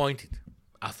disappointed.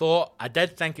 I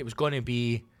did think it was going to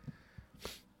be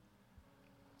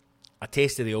a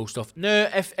taste of the old stuff. Now,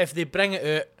 if they bring it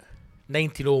out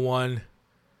 1901,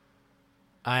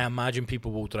 I imagine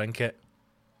people will drink it.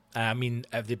 I mean,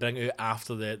 if they bring it out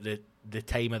after the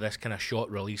time of this kind of short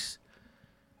release,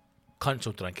 cunts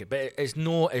will drink it. But it's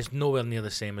nowhere near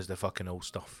the same as the fucking old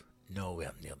stuff.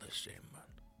 Nowhere near the same, man.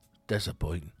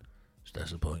 Disappointing. It's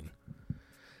disappointing.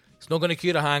 It's not going to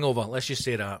cure a hangover. Let's just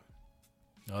say that.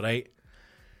 Alright?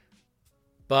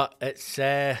 But it's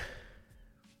it'll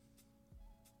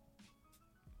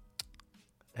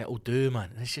do,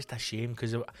 man. It's just a shame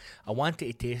because I wanted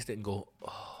to taste it and go,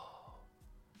 oh,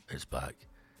 it's back.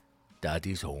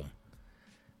 Daddy's home.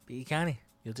 But you can't.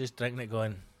 You're just drinking it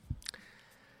going,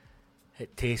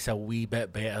 it tastes a wee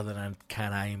bit better than a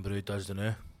can Iron Brew does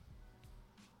now.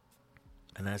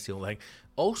 And that's the only thing.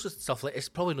 Also, stuff like, it's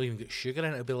probably not even got sugar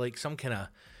in it. It'll be like some kind of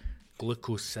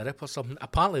glucose syrup or something.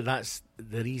 Apparently that's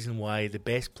the reason why the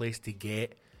best place to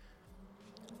get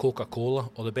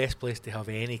Coca-Cola or the best place to have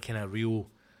any kind of real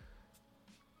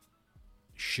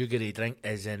sugary drink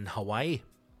is in Hawaii,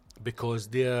 because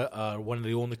they are one of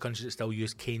the only countries that still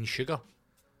use cane sugar.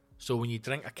 So when you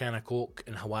drink a can of Coke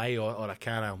in Hawaii or a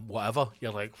can of whatever,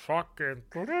 you're like, fucking...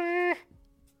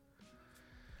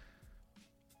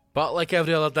 But like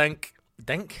every other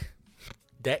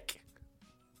dick,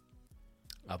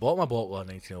 I bought my bottle in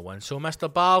 1901. So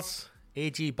Mr. Bars,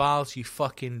 AG Bars, you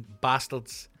fucking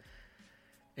bastards,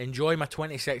 enjoy my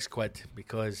 26 quid,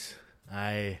 because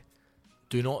I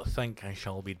do not think I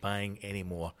shall be buying any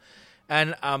more.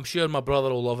 And I'm sure my brother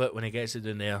will love it when he gets it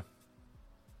down there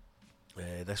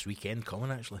this weekend coming,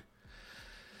 actually.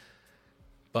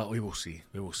 But we will see.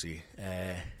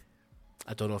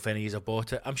 I don't know if any of you have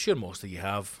bought it. I'm sure most of you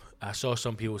have. I saw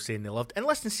some people saying they loved it. And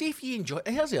listen, see if you enjoy it.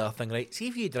 Here's the other thing, right? See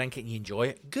if you drink it and you enjoy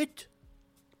it.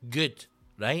 Good,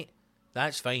 right?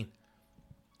 That's fine.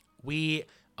 We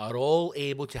are all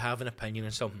able to have an opinion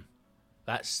on something.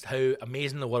 That's how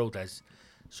amazing the world is.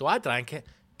 So I drank it,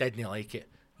 didn't like it.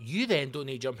 You then don't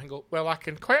need to jump and go, well, I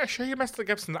can quite assure you, Mr.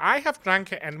 Gibson, I have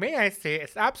drank it, and may I say,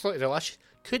 it's absolutely delicious.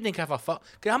 Couldn't give a fuck.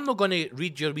 Because I'm not going to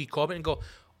read your wee comment and go,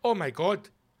 oh my God,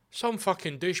 some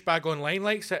fucking douchebag online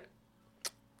likes it.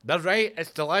 They're right,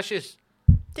 it's delicious.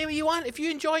 Do what you want. If you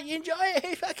enjoy it, you enjoy it.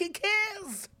 Who fucking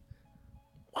cares?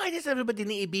 Why does everybody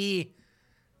need to be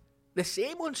the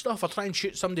same on stuff or try and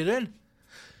shoot somebody down?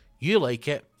 You like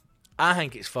it. I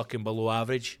think it's fucking below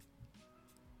average.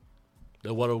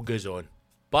 The world goes on.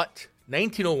 But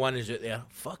 1901 is out there.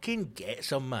 Fucking get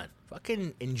some, man.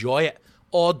 Fucking enjoy it.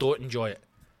 Or don't enjoy it.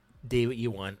 Do what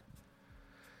you want.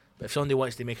 But if somebody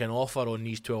wants to make an offer on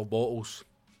these 12 bottles,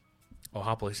 I'll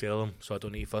happily sell them so I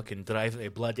don't need to fucking drive to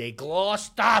bloody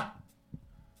Gloucester.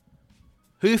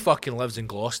 Who fucking lives in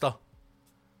Gloucester?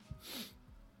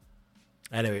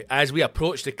 Anyway, as we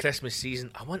approach the Christmas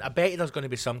season, I bet there's going to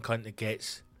be some cunt that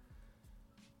gets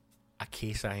a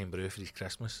case of Irn-Bru for his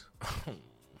Christmas.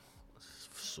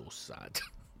 So sad.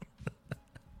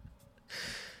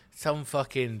 Some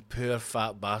fucking poor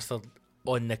fat bastard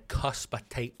on the cusp of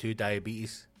type 2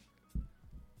 diabetes.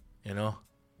 You know?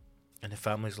 And the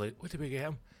family's like, what did we get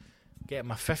him? Get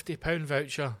him a £50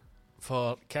 voucher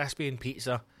for Caspian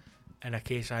pizza and a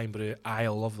case of Irn-Bru. I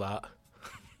love that.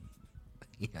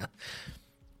 Yeah.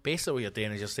 Basically what you're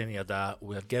doing is you're saying to your dad,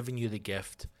 we're giving you the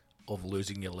gift of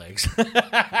losing your legs.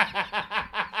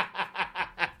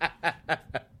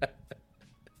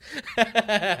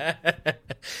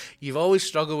 You've always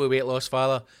struggled with weight loss,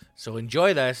 father, so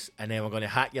enjoy this, and then we're going to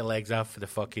hack your legs off for the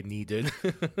fucking knee, dude.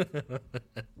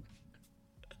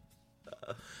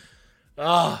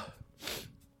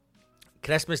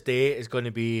 Christmas Day is going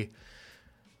to be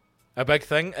a big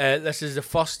thing. This is the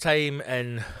first time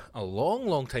in a long,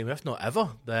 long time, if not ever,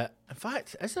 that, in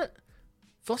fact, is it?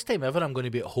 First time ever I'm going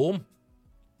to be at home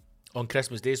on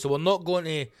Christmas Day. So we're not going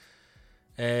to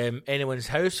anyone's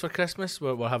house for Christmas.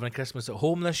 We're having a Christmas at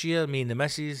home this year, me and the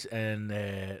missus and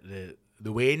the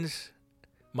Waynes,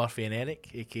 Murphy and Eric,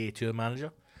 aka tour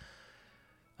manager.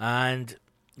 And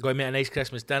going to make a nice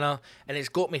Christmas dinner. And it's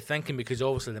got me thinking, because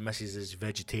obviously the missus is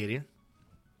vegetarian.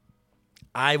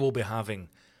 I will be having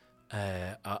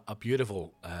a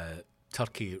beautiful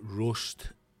turkey roast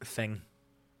thing,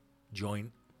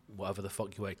 joint, whatever the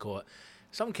fuck you want to call it.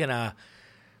 Some kind of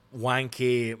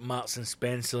wanky Marks and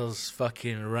Spencer's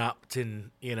fucking wrapped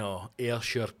in, you know,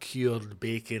 Ayrshire cured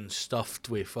bacon stuffed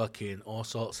with fucking all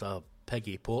sorts of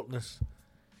piggy portness.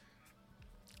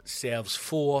 Serves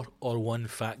 4 or 1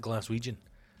 fat Glaswegian.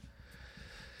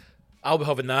 I'll be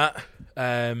having that.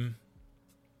 Don't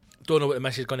know what the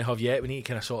missus is going to have yet. We need to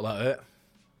kind of sort that out.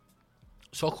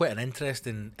 Saw quite an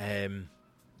interesting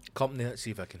company. Let's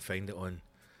see if I can find it on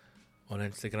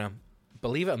Instagram.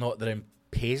 Believe it or not, they're in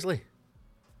Paisley,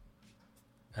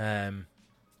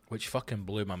 which fucking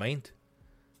blew my mind.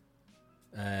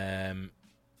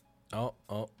 No,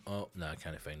 I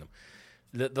can't find them.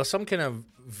 There's some kind of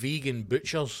vegan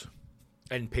butchers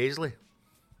in Paisley.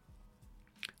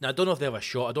 Now, I don't know if they have a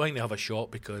shop. I don't think they have a shop,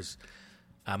 because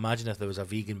I imagine if there was a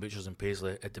vegan butchers in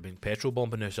Paisley, it'd have been petrol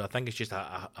bombing now. So I think it's just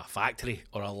a factory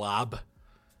or a lab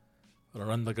or an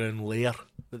underground lair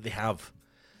that they have.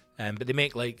 But they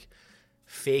make like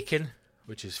fakin,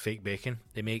 which is fake bacon.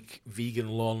 They make vegan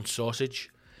lawn sausage,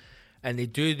 and they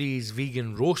do these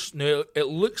vegan roasts. Now it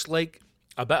looks like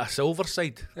a bit of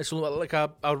Silverside. It's like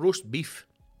a roast beef.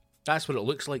 That's what it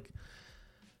looks like,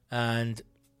 and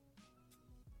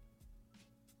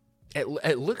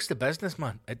it looks the business,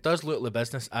 man. It does look the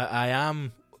business. I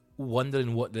am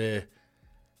wondering what the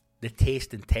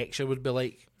taste and texture would be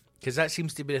like, because that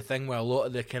seems to be the thing where a lot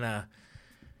of the kind of,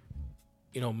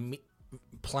 you know,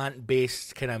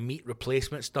 plant-based kind of meat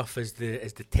replacement stuff is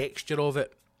the texture of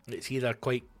it. It's either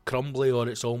quite crumbly or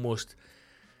it's almost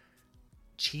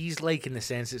cheese-like in the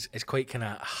sense it's quite kind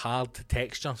of hard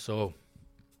texture. So,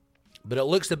 but it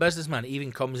looks the business, man. It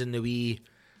even comes in the wee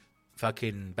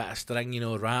fucking bit of string, you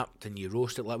know, wrapped, and you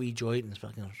roast it like a wee joint, and it's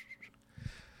fucking.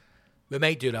 We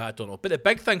might do that, I don't know. But the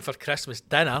big thing for Christmas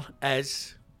dinner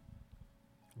is,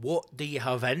 what do you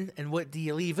have in and what do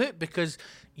you leave out? Because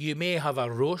you may have a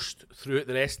roast throughout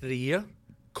the rest of the year.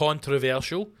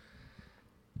 Controversial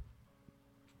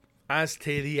as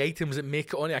to the items that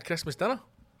make it onto a Christmas dinner.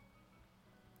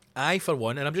 I, for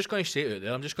one, and I'm just going to say it out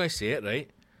there, I'm just going to say it, right?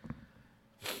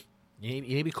 You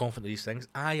need to be confident of these things.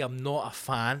 I am not a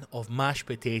fan of mashed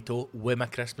potato with my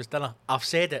Christmas dinner. I've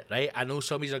said it, right? I know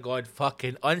some of you are going,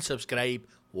 fucking unsubscribe.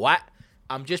 What?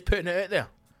 I'm just putting it out there.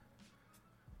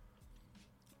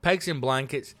 Pigs in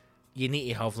blankets, you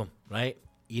need to have them, right?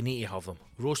 You need to have them.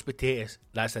 Roast potatoes,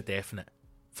 that's a definite.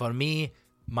 For me,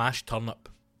 mashed turnip.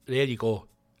 There you go.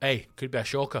 Hey, could be a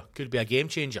shocker. Could be a game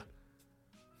changer.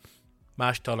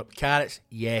 Mashed turnip, carrots,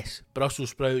 yes. Brussels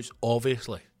sprouts,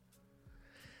 obviously.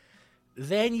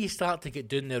 Then you start to get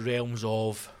down the realms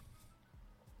of,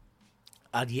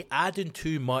 are you adding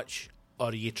too much or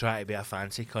are you trying to be a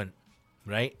fancy cunt?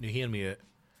 Right? Now hear me out.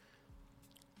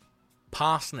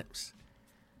 Parsnips.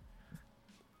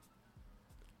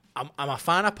 I'm a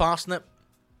fan of parsnip.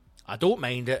 I don't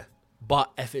mind it.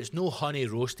 But if it's no honey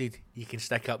roasted, you can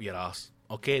stick up your arse.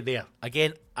 Okay, there.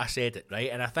 Again, I said it, right?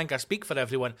 And I think I speak for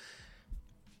everyone.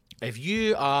 If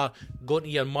you are going to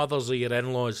your mother's or your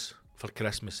in-laws for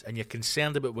Christmas and you're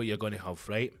concerned about what you're going to have,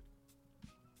 right?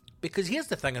 Because here's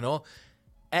the thing, I know.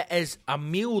 It is a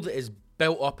meal that is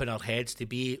built up in our heads to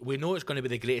be, we know it's going to be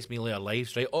the greatest meal of our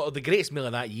lives, right? Or the greatest meal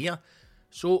of that year.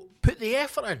 So put the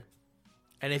effort in.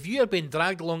 And if you are being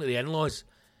dragged along to the in-laws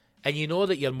and you know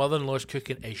that your mother-in-law's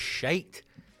cooking is shite,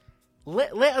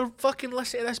 let her fucking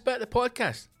listen to this bit of the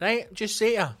podcast, right? Just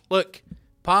say to her, look,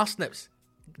 parsnips.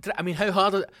 I mean, how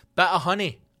hard is it? Bit of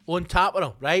honey on top of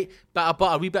them, right? Bit of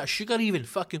butter, a wee bit of sugar even,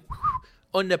 fucking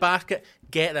on the basket,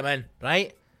 get them in,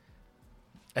 right?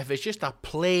 If it's just a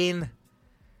plain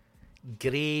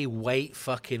grey, white,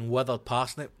 fucking withered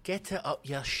parsnip, get it up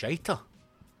your shiter.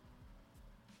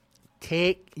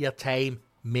 Take your time,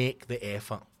 make the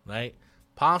effort, right?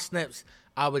 Parsnips,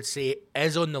 I would say,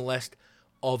 is on the list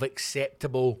of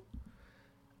acceptable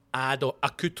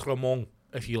accoutrement,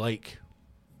 if you like.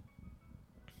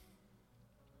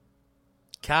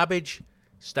 Cabbage,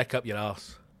 stick up your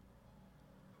arse.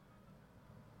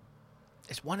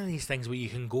 It's one of these things where you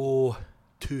can go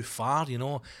too far, you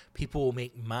know. People will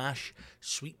make mash,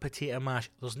 sweet potato mash.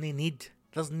 There's no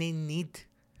need.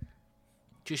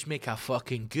 Just make a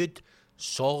fucking good,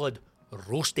 solid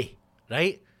roasty,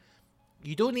 right?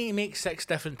 You don't need to make 6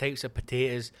 different types of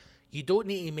potatoes. You don't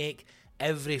need to make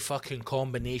every fucking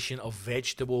combination of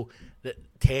vegetable that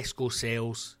Tesco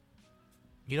sells.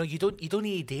 You know, you don't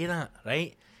need to do that,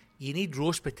 right? You need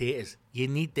roast potatoes. You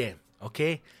need them,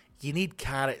 okay? You need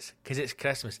carrots, because it's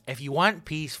Christmas. If you want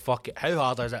peas, fuck it. How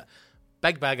hard is it?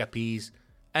 Big bag of peas,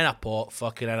 in a pot,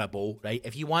 fucking in a bowl, right?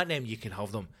 If you want them, you can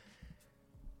have them.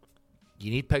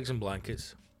 You need pigs and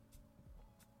blankets.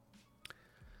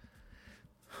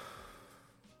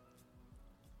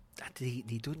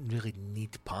 They don't really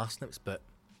need parsnips, but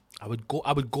I would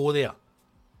go there.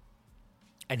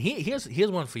 And here's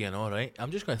one for you now, right? I'm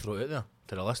just going to throw it out there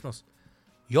to the listeners.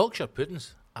 Yorkshire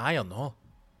puddings, aye or no?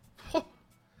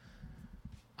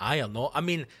 Aye or no? I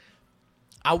mean,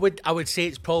 I would say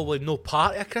it's probably no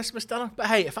part of a Christmas dinner, but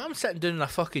hey, if I'm sitting doing a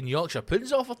fucking Yorkshire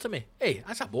puddings offer to me, hey,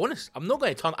 that's a bonus. I'm not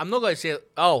going to say,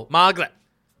 oh, Margaret,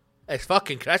 it's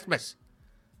fucking Christmas.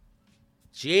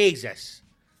 Jesus.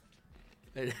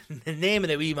 The name of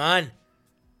the wee man.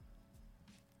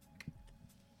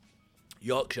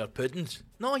 Yorkshire puddings.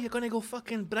 No, you're going to go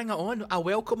fucking bring it on. I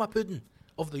welcome a pudding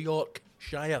of the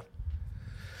Yorkshire.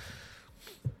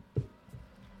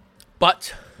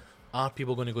 But are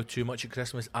people going to go too much at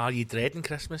Christmas? Are you dreading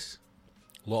Christmas?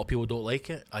 A lot of people don't like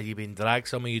it. Are you being dragged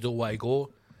somewhere you don't want to go?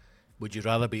 Would you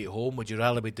rather be at home? Would you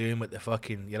rather be doing what the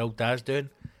fucking your old dad's doing?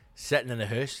 Sitting in the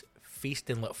house,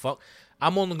 feasting like fuck.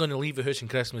 I'm only going to leave the house on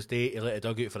Christmas Day to let a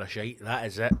dog out for a shite. That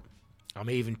is it. I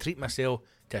may even treat myself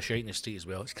to a shite in the street as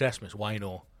well. It's Christmas, why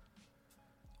not?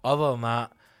 Other than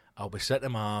that, I'll be sitting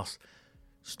in my arse,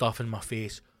 stuffing my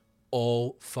face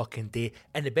all fucking day.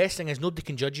 And the best thing is nobody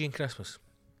can judge you in Christmas.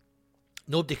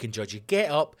 Nobody can judge you. Get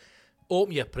up,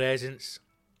 open your presents,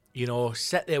 you know,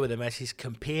 sit there with the missus,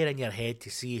 compare in your head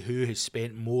to see who has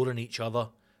spent more on each other,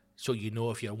 so you know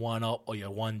if you're one up or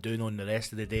you're one down on the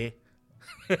rest of the day.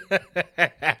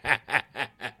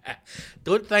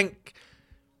 Don't think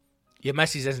your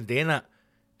missus isn't doing that.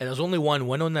 And there's only one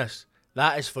win on this.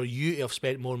 That is for you to have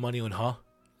spent more money on her.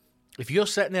 If you're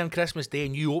sitting there on Christmas Day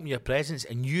and you open your presents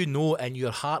and you know in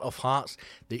your heart of hearts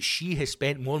that she has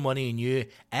spent more money on you,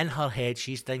 in her head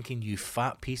she's thinking, you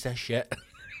fat piece of shit.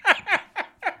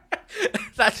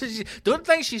 That's what don't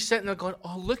think she's sitting there going,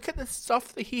 oh, look at the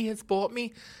stuff that he has bought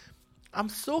me. I'm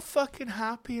so fucking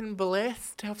happy and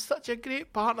blessed to have such a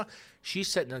great partner. She's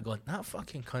sitting there going, that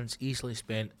fucking cunt's easily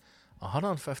spent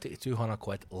 150 to 200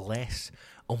 quid less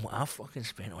on what I fucking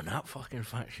spent on that fucking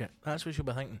fat shit. That's what she'll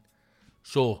be thinking.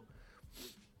 So,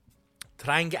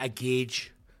 try and get a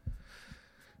gauge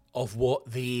of what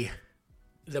the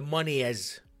money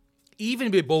is.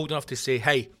 Even be bold enough to say,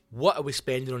 hey, what are we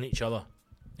spending on each other?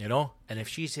 You know? And if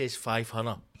she says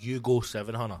 500, you go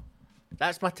 700.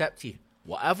 That's my tip to you.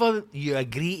 Whatever you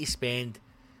agree to spend,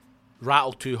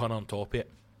 rattle 200 on top of it.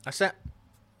 That's it.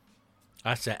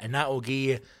 That's it. And that will give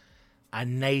you a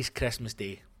nice Christmas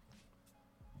Day.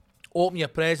 Open your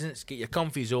presents, get your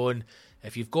comfies on.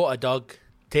 If you've got a dog,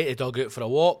 take the dog out for a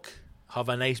walk. have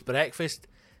a nice breakfast.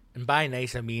 And by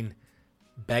nice, I mean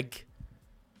big.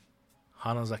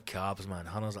 Hundreds of carbs, man.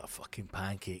 Hundreds of fucking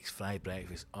pancakes, fried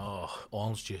breakfast. Oh,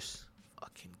 orange juice.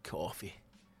 Fucking coffee.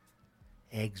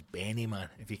 Eggs Benny, man,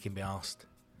 if you can be arsed.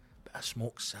 Bit of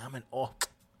smoked salmon. Oh.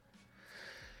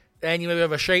 Then you maybe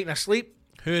have a shite and a sleep.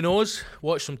 Who knows?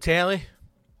 Watch some telly.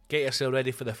 Get yourself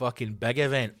ready for the fucking big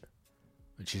event,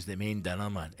 which is the main dinner,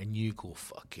 man. And you go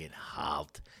fucking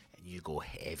hard. And you go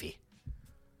heavy.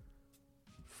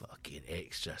 Fucking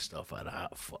extra stuff like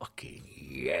that. Fucking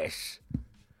yes.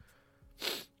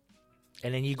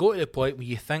 And then you go to the point where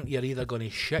you think you're either going to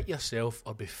shit yourself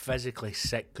or be physically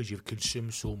sick because you've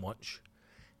consumed so much.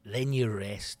 Then you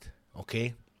rest,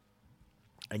 okay?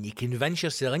 And you convince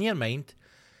yourself in your mind,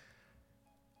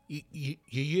 you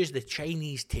use the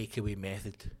Chinese takeaway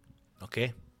method,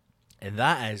 okay? And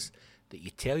that is that you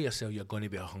tell yourself you're going to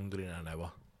be hungry in an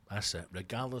hour. That's it.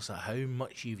 Regardless of how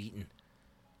much you've eaten,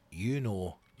 you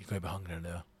know you're going to be hungry in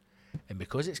an hour. And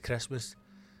because it's Christmas,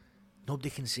 nobody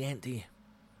can say it to you.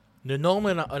 Now,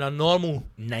 normally on a normal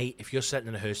night, if you're sitting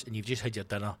in the house and you've just had your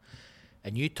dinner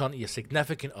and you turn to your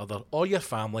significant other or your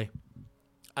family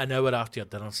an hour after your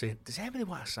dinner and say, does anybody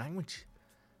want a sandwich?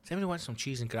 Does anybody want some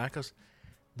cheese and crackers?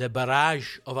 The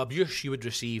barrage of abuse you would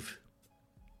receive.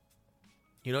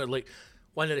 You know, like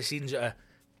one of the scenes at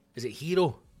is it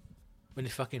Hero? When they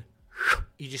fucking,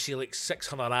 you just see like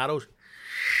 600 arrows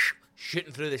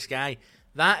shooting through the sky.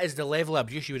 That is the level of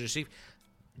abuse you would receive.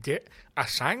 A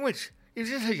sandwich? You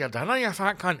just had your dinner, you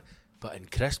fat cunt. But in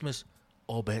Christmas,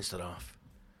 all bets are off.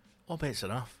 All bets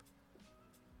are off.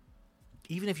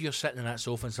 Even if you're sitting on that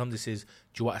sofa and somebody says,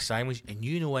 do you want a sandwich? And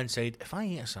you know inside, if I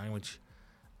eat a sandwich,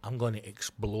 I'm going to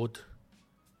explode.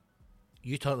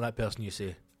 You turn to that person and you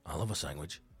say, I love a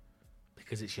sandwich.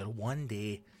 Because it's your one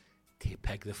day to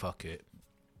pig the fuck out.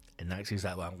 And that's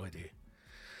exactly what I'm going to do.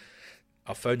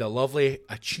 I found a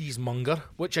cheesemonger,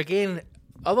 which again,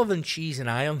 other than cheese and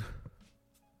iron,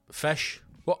 fish,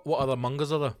 what other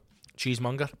mongers are there?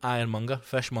 Cheesemonger, ironmonger,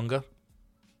 fishmonger.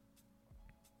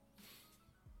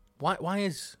 Why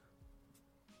is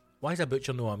a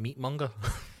butcher no a meatmonger?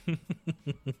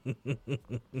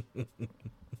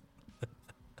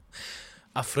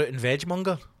 A fruit and veg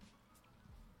monger.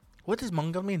 What does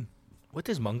monger mean? What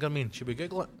does monger mean? Should we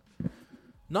Google it?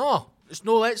 No, it's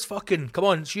no. Let's fucking come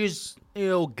on. Let's use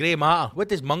grey matter. What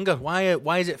does monger? Why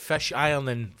is it fish, iron,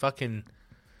 and fucking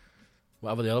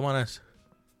whatever the other one is?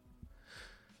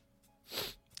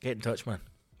 Get in touch, man.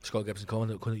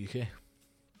 ScottGibsonComedy.co.uk.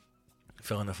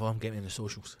 Fill in the form. Get me in the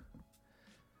socials.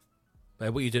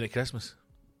 But what are you doing at Christmas?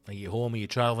 Are you home? Are you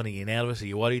travelling? Are you nervous? Are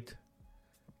you worried?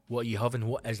 What are you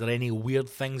having? Is there any weird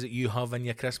things that you have in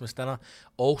your Christmas dinner?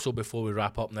 Also, before we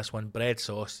wrap up in this one, bread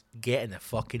sauce, get in the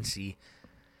fucking sea.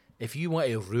 If you want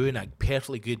to ruin a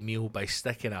perfectly good meal by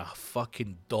sticking a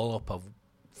fucking dollop of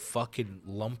fucking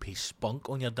lumpy spunk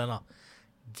on your dinner,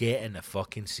 get in the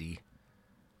fucking sea.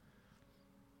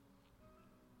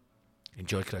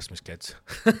 Enjoy Christmas, kids.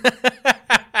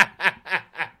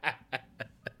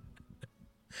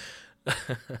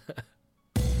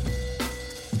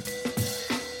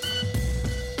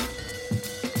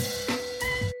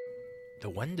 The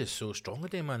wind is so strong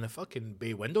today, man. The fucking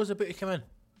bay window's about to come in.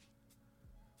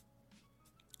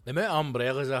 The amount of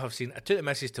umbrellas I have seen. I took the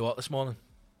missus to work this morning.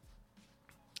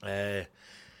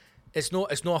 It's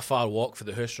not a far walk for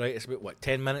the house, right? It's about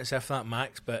 10 minutes if that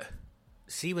max. But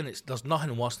see, when there's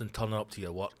nothing worse than turning up to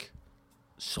your work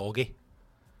soggy.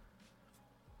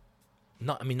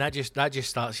 That just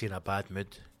starts you in a bad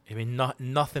mood. I mean,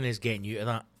 nothing is getting you to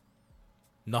that.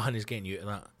 Nothing is getting you to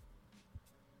that.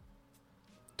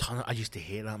 I used to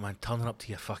hate that, man. Turning up to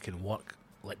your fucking work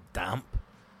like damp,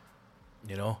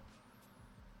 you know.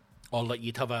 Or like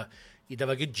you'd have a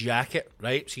good jacket,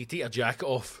 right? So you take your jacket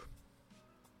off,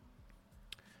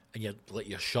 and you let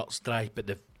your shirt's dry,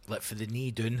 but for the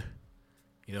knee down,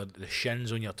 you know, the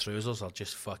shins on your trousers are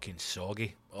just fucking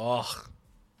soggy. Ugh.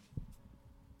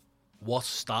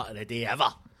 Worst start of the day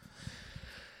ever.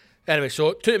 Anyway,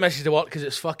 so took the missus to work because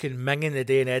it's fucking minging the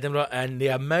day in Edinburgh, and the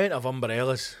amount of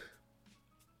umbrellas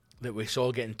that we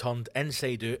saw getting turned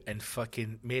inside out in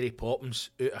fucking Mary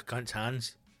Poppins out of cunt's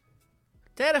hands.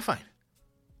 Terrifying.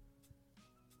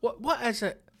 What is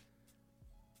it?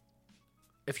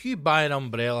 If you buy an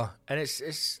umbrella, and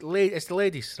it's the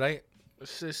ladies, right?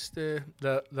 It's the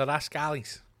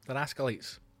rascalies. The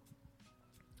rascalites.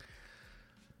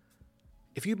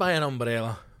 If you buy an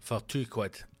umbrella for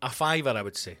 £2, a £5 I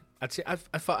would say.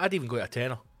 I'd even go to a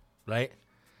tenner, right?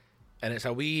 And it's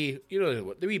a wee,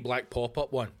 the wee black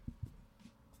pop-up one.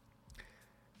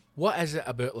 What is it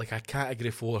about like a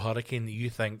Category 4 hurricane that you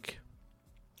think,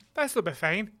 this'll be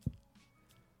fine?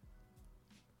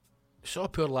 saw a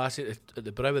poor lassie at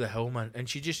the brow of the hill, man, and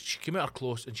she came out her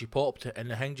close and she popped it,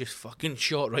 and the thing just fucking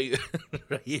shot right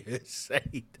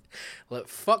outside, like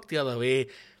fuck the other way,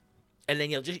 and then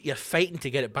you're fighting to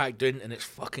get it back down, and it's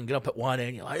fucking going up at one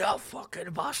end. You're like, oh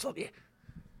fucking bastard, you.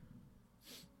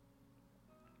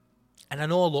 And I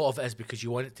know a lot of it is because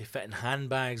you want it to fit in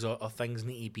handbags or things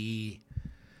need to be,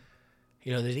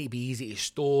 you know, they need to be easy to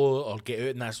store or get out,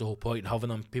 and that's the whole point in having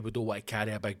them. People don't want to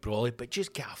carry a big brolly, but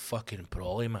just get a fucking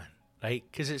brolly, man, right?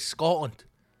 Because it's Scotland.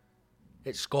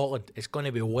 It's Scotland. It's going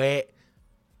to be wet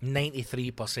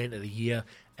 93% of the year,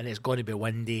 and it's going to be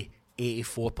windy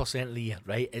 84% of the year,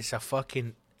 right? It's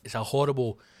a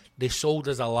horrible, they sold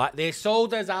us a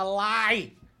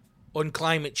lie on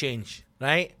climate change,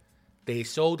 right? They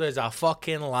sold us a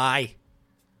fucking lie.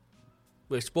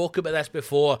 We've spoke about this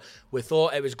before. We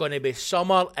thought it was going to be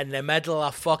summer in the middle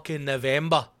of fucking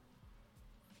November.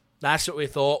 That's what we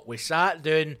thought. We sat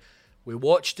down, we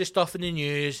watched the stuff in the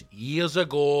news years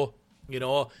ago, you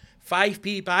know,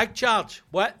 5p bag charge.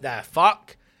 What the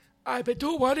fuck? Aye, but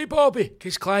don't worry, Bobby,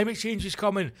 because climate change is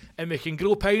coming and we can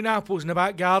grow pineapples in the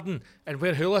back garden and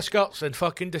wear hula skirts in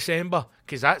fucking December,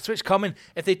 because that's what's coming.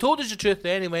 If they told us the truth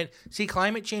then and went, see,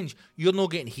 climate change, you're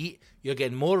not getting heat, you're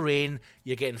getting more rain,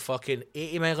 you're getting fucking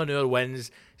 80 mile an hour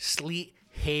winds, sleet,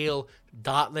 hail,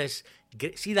 darkness.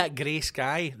 See that grey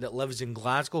sky that lives in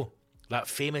Glasgow? That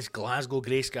famous Glasgow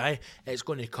grey sky? It's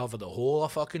going to cover the whole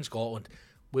of fucking Scotland.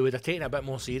 We would have taken it a bit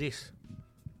more serious.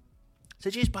 So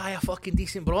just buy a fucking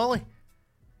decent brolly.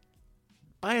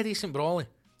 Buy a decent brolly,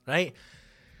 right?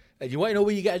 And you want to know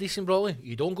where you get a decent brolly?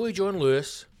 You don't go to John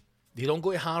Lewis. You don't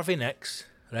go to Harvey Nicks,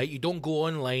 right? You don't go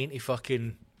online to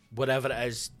fucking whatever it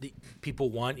is that people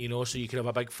want, you know, so you can have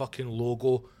a big fucking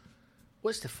logo.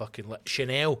 What's the fucking...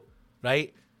 Chanel,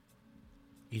 right?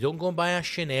 You don't go and buy a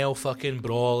Chanel fucking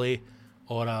brolly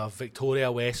or a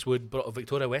Victoria Westwood.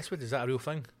 Victoria Westwood, is that a real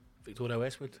thing? Victoria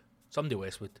Westwood? Somebody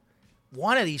Westwood.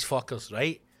 One of these fuckers,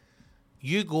 right?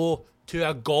 You go to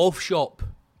a golf shop.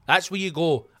 That's where you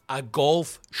go. A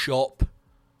golf shop.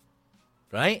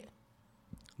 Right?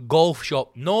 Golf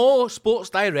shop. No Sports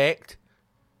Direct.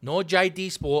 No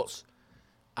JD Sports.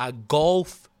 A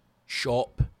golf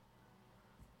shop.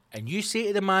 And you say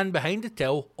to the man behind the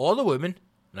till, or the woman,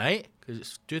 right? Because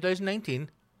it's 2019.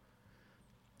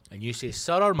 And you say,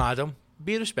 sir or madam,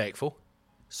 be respectful.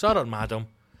 Sir or madam,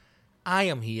 I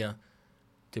am here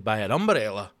to buy an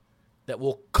umbrella that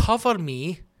will cover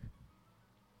me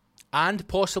and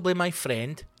possibly my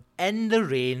friend in the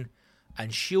rain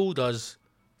and shield us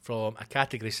from a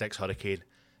Category 6 hurricane.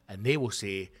 And they will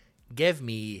say, give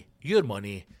me your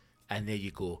money, and there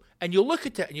you go. And you'll look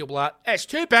at it and you'll be like, it's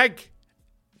too big.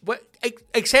 But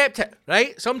accept it,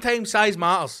 right? Sometimes size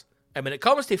matters. And when it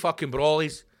comes to fucking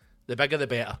brollies, the bigger the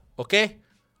better, okay?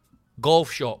 Golf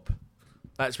shop.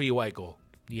 That's where you want to go.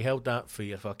 You held that for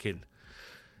your fucking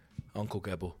Uncle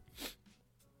Gibbo.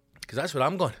 Because that's where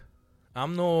I'm going.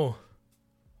 I'm no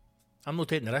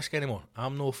taking the risk anymore.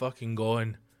 I'm no fucking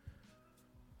going,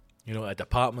 you know, a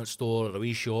department store or a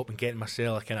wee shop and getting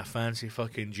myself a kind of fancy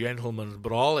fucking gentleman's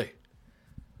brolly.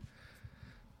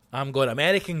 I'm going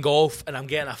American Golf and I'm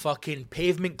getting a fucking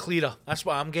pavement clearer. That's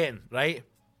what I'm getting, right?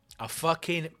 A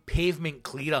fucking pavement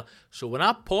clearer. So when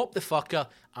I pop the fucker,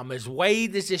 I'm as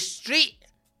wide as the street.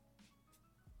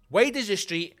 Wide as the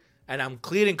street. And I'm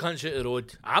clearing cunts out the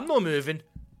road. I'm not moving.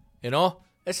 You know?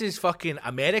 This is fucking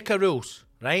America rules,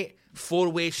 right?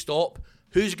 4-way stop.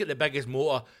 Who's got the biggest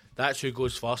motor? That's who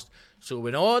goes first. So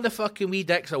when all the fucking wee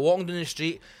dicks are walking down the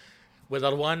street with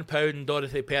their £1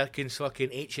 Dorothy Perkins fucking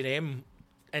H&M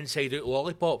inside out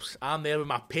lollipops, I'm there with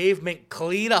my pavement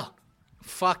clearer.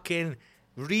 Fucking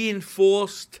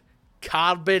reinforced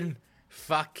carbon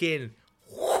fucking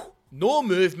no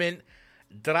movement.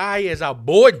 Dry as a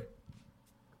bone.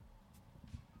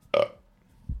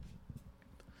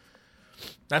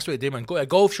 That's what you do, man. Go to a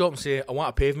golf shop and say, I want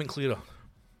a pavement clearer.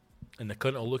 And the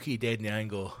cunt will look at you dead in the eye and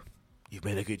go, you've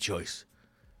made a good choice.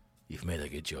 You've made a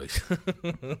good choice.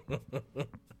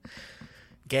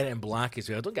 Get it in black as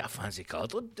well. Don't get a fancy colour.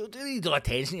 Don't need no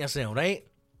attention to yourself, right?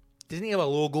 Doesn't he have a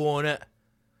logo on it?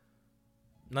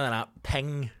 None of that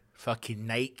ping fucking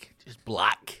Nike. Just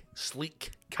black,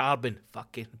 sleek, carbon,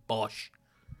 fucking Bosch.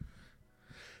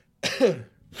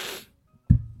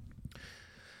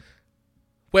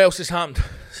 What else has happened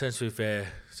since we've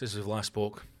last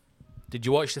spoke? Did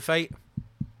you watch the fight?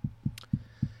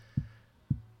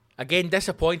 Again,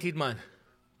 disappointed, man.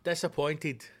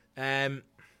 Disappointed.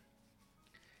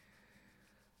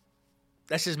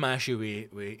 This is my issue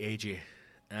with AJ,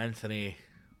 Anthony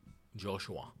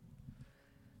Joshua.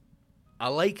 I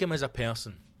like him as a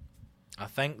person. I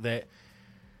think that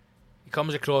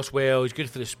comes across well. He's good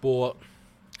for the sport.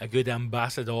 A good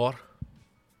ambassador.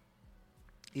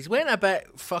 He's went a bit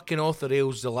fucking off the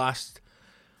rails the last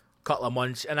couple of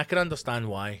months, and I can understand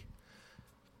why.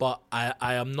 But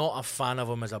I am not a fan of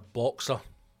him as a boxer.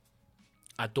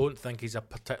 I don't think he's a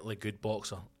particularly good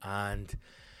boxer. And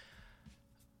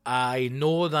I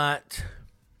know that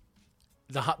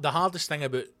the hardest thing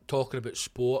about talking about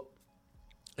sport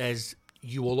is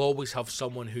you will always have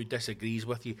someone who disagrees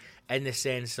with you, in the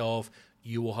sense of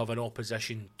you will have an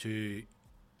opposition to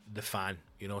the fan,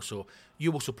 you know. So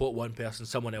you will support one person,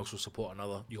 someone else will support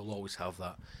another. You'll always have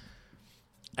that.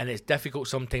 And it's difficult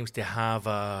sometimes to have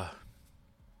a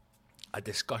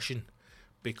discussion,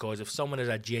 because if someone is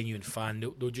a genuine fan,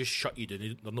 they'll just shut you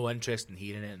down. They're no interest in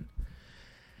hearing it.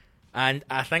 And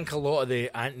I think a lot of the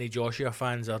Anthony Joshua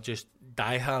fans are just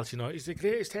diehards, you know. He's the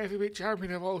greatest heavyweight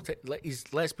champion of all time.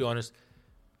 Let's be honest,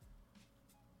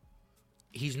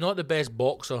 he's not the best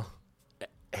boxer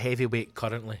heavyweight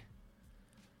currently,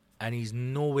 and he's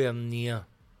nowhere near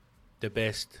the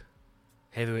best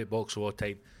heavyweight boxer of all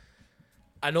time.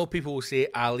 I know people will say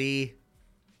Ali.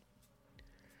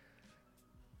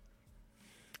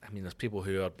 I mean, there's people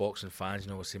who are boxing fans,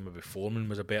 you know, will say maybe Foreman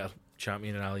was a better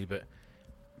champion than Ali, but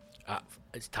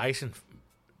it's Tyson.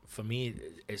 For me,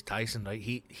 it's Tyson, right?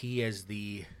 He is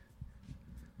the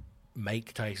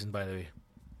Mike Tyson, by the way,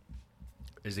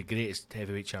 is the greatest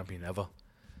heavyweight champion ever.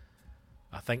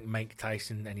 I think Mike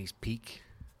Tyson in his peak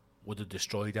would have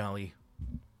destroyed Ali.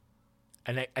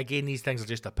 And again, these things are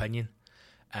just opinion.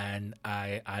 And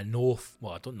I know,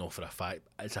 I don't know for a fact,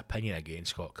 it's opinion again,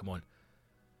 Scott, come on.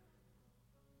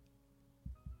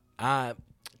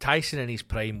 Tyson in his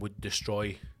prime would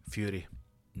destroy Fury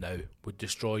now, would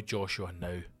destroy Joshua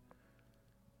now.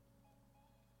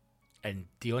 And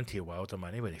Deontay Wilder,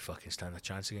 man, he wouldn't fucking stand a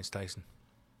chance against Tyson.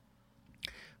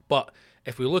 But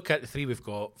if we look at the three we've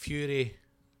got, Fury,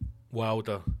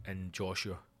 Wilder and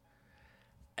Joshua,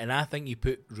 and I think you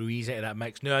put Ruiz into that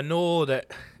mix. Now I know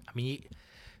that, I mean,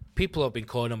 people have been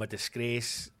calling him a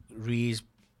disgrace, Ruiz,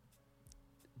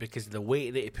 because of the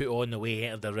weight that he put on, the way he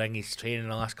entered the ring, he's training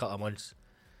the last couple of months.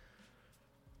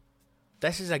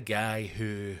 This is a guy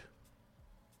who,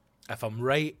 if I'm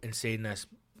right in saying this,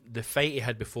 the fight he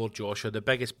had before Joshua, the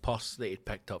biggest purse that he'd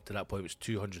picked up to that point was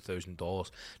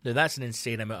 $200,000. Now that's an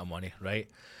insane amount of money, right?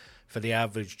 For the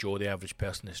average Joe, the average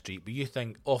person in the street. But you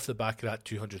think off the back of that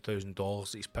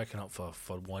 $200,000 that he's picking up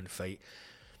for one fight,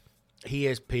 he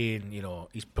is paying, you know,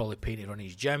 he's probably paying to run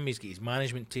his gym, he's got his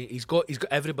management team, he's got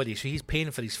everybody, so he's paying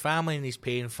for his family and he's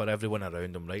paying for everyone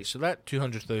around him, right? So that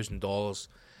 $200,000,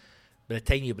 by the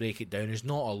time you break it down, is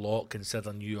not a lot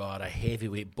considering you are a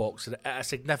heavyweight boxer at a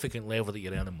significant level that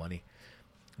you're earning money.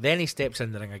 Then he steps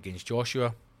in the ring against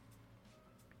Joshua,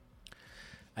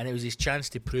 and it was his chance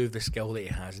to prove the skill that he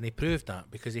has, and he proved that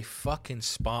because he fucking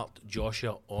sparked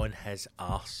Joshua on his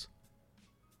arse.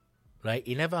 Right?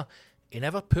 He never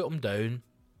put him down.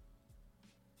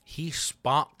 He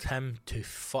sparked him to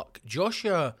fuck.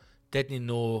 Joshua didn't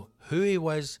know who he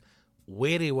was,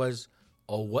 where he was,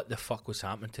 or what the fuck was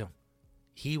happening to him.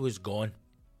 He was gone.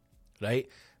 Right?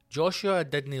 Joshua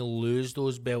didn't lose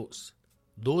those belts.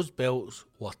 Those belts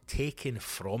were taken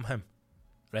from him.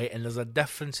 Right? And there's a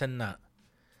difference in that.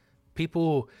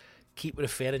 People keep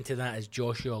referring to that as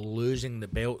Joshua losing the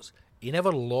belts. He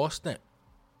never lost it.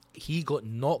 He got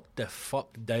knocked the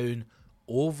fuck down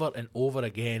over and over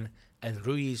again, and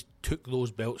Ruiz took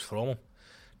those belts from him.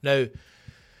 Now,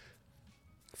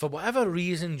 for whatever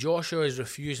reason, Joshua is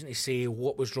refusing to say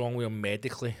what was wrong with him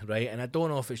medically, right? And I don't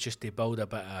know if it's just to build a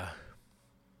bit of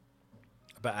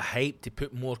hype, to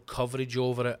put more coverage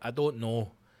over it. I don't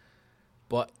know.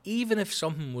 But even if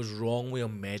something was wrong with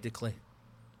him medically,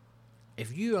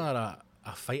 if you are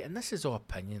a fighter, and this is all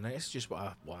opinion, right? It's just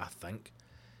what I think.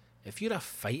 If you're a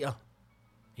fighter,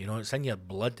 you know, it's in your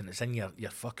blood and it's in your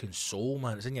fucking soul,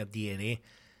 man. It's in your DNA.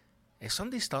 If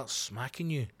somebody starts smacking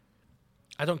you,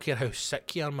 I don't care how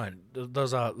sick you are, man.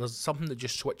 There's something that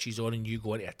just switches on and you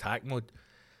go into attack mode.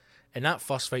 In that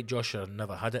first fight, Joshua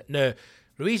never had it. Now,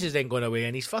 Ruiz is then going away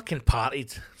and he's fucking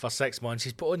partied for 6 months.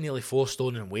 He's put on nearly 4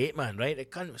 stone in weight, man, right? The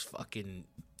cunt was fucking...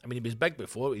 I mean, he was big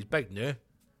before, but he's big now.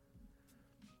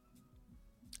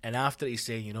 And after he's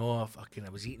saying, you know, I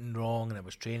was eating wrong and I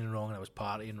was training wrong and I was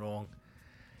partying wrong.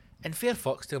 And fair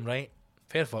fucks to him, right?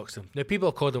 Fair fucks to him. Now,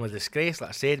 people called him a disgrace,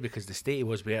 like I said, because the state he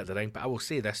was way out of the ring. But I will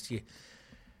say this to you.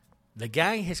 The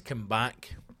guy has come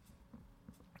back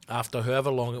after however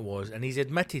long it was, and he's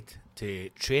admitted to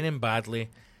training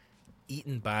badly,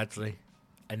 eating badly,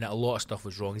 and that a lot of stuff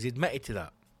was wrong. He's admitted to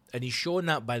that. And he's shown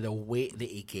that by the weight that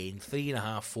he gained,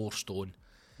 3.5, 4 stone,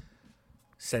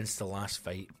 since the last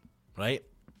fight, right?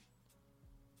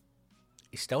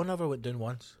 he still never went down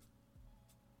once.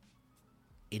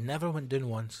 He never went down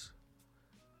once.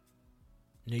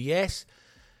 Now, yes,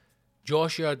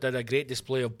 Joshua did a great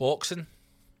display of boxing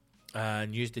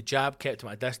and used the jab, kept him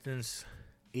at a distance.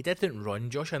 He didn't run.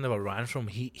 Joshua never ran from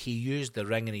him. He used the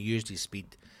ring and he used his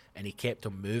speed and he kept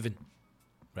him moving.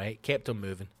 Right? Kept him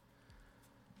moving.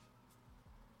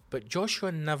 But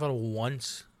Joshua never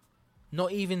once,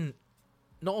 not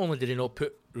only did he not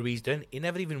put Ruiz down, he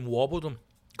never even wobbled him.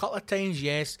 A couple of times,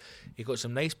 yes, he got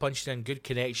some nice punches in, good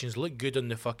connections, looked good on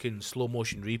the fucking slow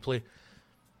motion replay.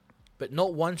 But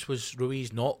not once was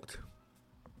Ruiz knocked.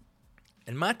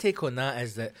 And my take on that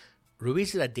is that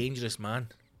Ruiz is a dangerous man.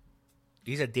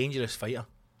 He's a dangerous fighter.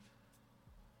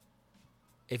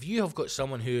 If you have got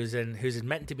someone who's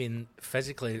admitted to being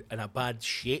physically in a bad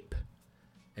shape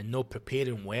and not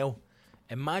preparing well,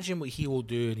 imagine what he will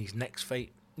do in his next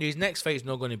fight. Now, his next fight is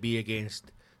not going to be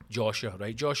against Joshua,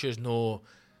 right? Joshua's no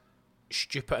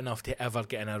stupid enough to ever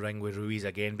get in a ring with Ruiz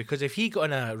again, because if he got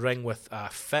in a ring with a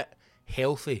fit,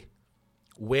 healthy,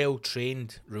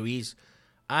 well-trained Ruiz,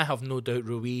 I have no doubt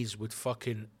Ruiz would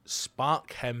fucking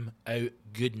spark him out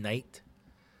good night.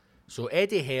 So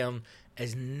Eddie Hearn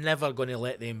is never going to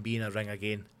let them be in a ring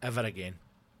again, ever again.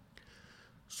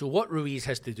 So what Ruiz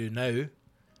has to do now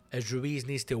is Ruiz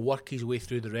needs to work his way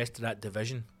through the rest of that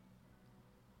division.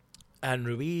 And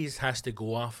Ruiz has to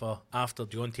go after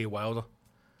Deontay Wilder.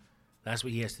 That's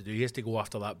what he has to do. He has to go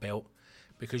after that belt.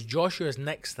 Because Joshua's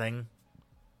next thing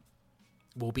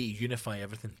will be to unify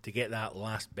everything, to get that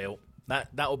last belt. That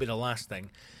will be the last thing.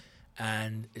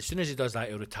 And as soon as he does that,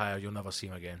 he'll retire. You'll never see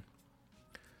him again.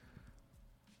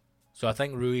 So I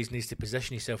think Ruiz needs to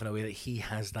position himself in a way that he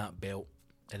has that belt.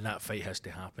 And that fight has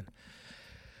to happen.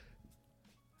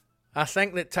 I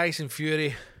think that Tyson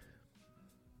Fury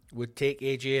would take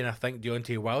AJ, and I think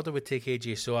Deontay Wilder would take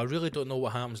AJ. So I really don't know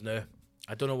what happens now.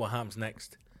 I don't know what happens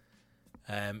next.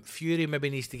 Fury maybe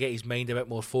needs to get his mind a bit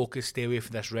more focused, stay away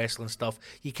from this wrestling stuff.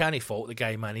 You can't fault the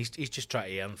guy, man. He's just trying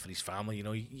to earn for his family, you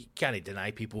know. You can't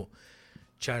deny people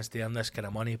a chance to earn this kind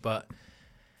of money. But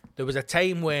there was a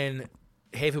time when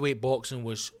heavyweight boxing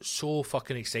was so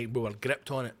fucking exciting. We were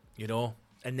gripped on it, you know.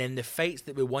 And then the fights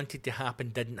that we wanted to happen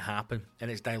didn't happen, and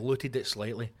it's diluted it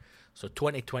slightly. So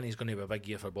 2020 is going to be a big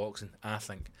year for boxing, I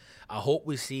think. I hope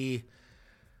we see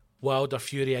Wilder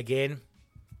Fury again.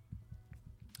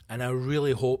 And I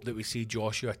really hope that we see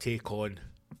Joshua take on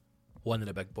one of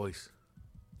the big boys.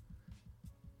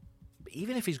 But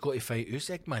even if he's got to fight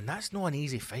Usyk, man, that's not an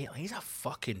easy fight. He's a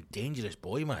fucking dangerous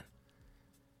boy, man.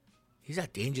 He's a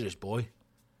dangerous boy.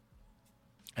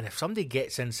 And if somebody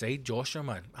gets inside Joshua,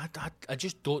 man, I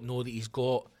just don't know that he's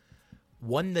got,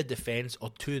 one, the defence,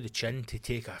 or two, the chin to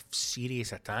take a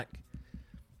serious attack.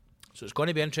 So it's going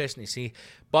to be interesting to see.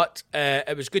 But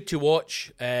it was good to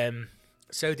watch.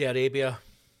 Saudi Arabia,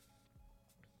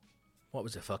 what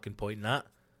was the fucking point in that?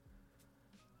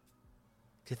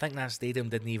 Do you think that stadium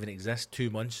didn't even exist 2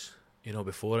 months,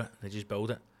 before it? They just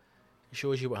built it. It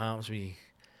shows you what happens when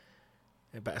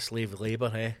a bit of slave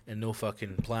labour, and no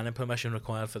fucking planning permission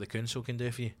required for the council can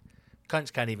do for you.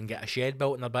 Cunts can't even get a shed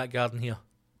built in their back garden here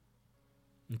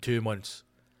in 2 months.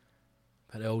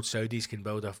 But the old Saudis can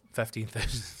build a 15,000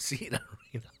 seat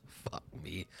arena. Fuck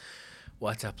me.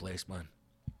 What a place, man.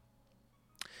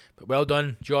 But well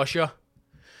done, Joshua.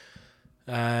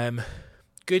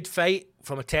 Good fight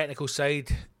from a technical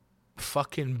side.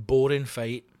 Fucking boring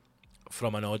fight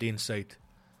from an audience side.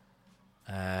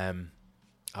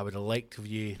 I would have liked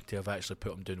you to have actually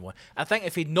put him down one. I think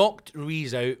if he knocked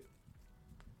Ruiz out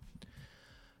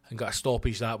and got a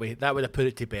stoppage that way, that would have put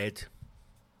it to bed.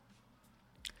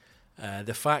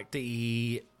 The fact that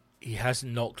he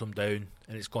hasn't knocked him down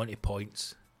and it's gone to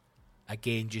points,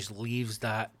 again, just leaves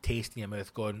that taste in your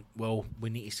mouth going, well, we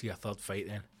need to see a third fight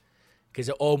then. Because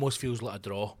it almost feels like a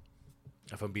draw,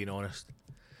 if I'm being honest.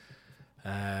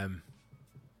 But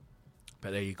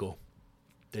there you go.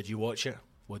 Did you watch it?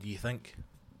 What do you think?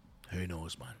 Who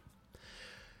knows, man.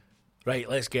 Right,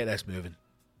 let's get this moving.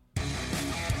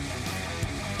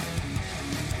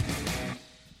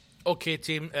 Okay,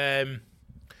 team.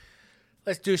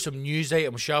 Let's do some news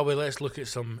items, shall we? Let's look at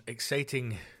some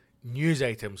exciting news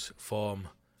items from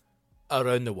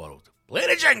around the world. Play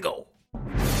the jingle!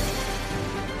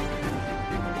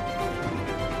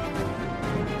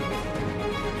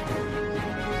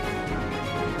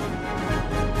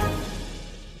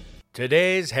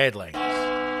 Today's headlines.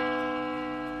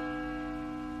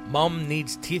 Mum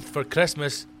needs teeth for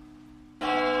Christmas.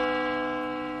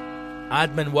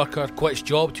 Admin worker quits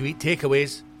job to eat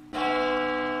takeaways.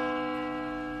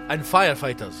 And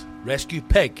firefighters rescue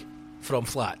pig from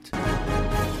flat.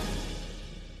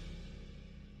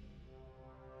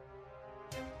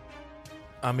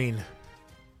 I mean,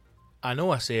 I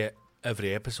know I say it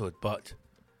every episode, but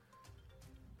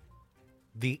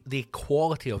the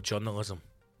quality of journalism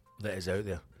that is out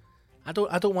there, I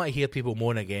don't want to hear people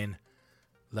moan again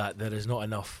that there is not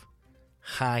enough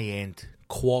high-end,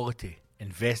 quality,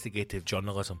 investigative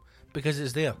journalism, because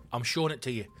it's there. I'm showing it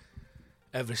to you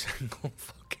every single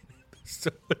fucking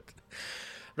episode.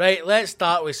 Right, let's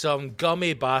start with some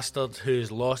gummy bastard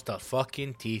who's lost her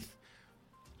fucking teeth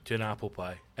to an apple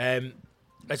pie.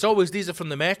 As always, these are from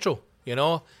the Metro, you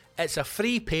know. It's a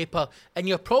free paper, and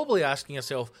you're probably asking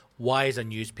yourself, why is a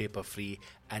newspaper free?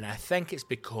 And I think it's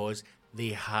because they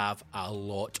have a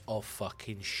lot of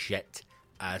fucking shit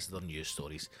as their news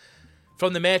stories.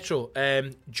 From the Metro,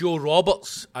 Joe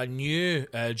Roberts, a new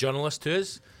journalist to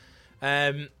us.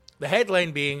 The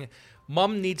headline being,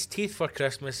 Mum needs teeth for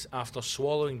Christmas after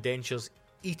swallowing dentures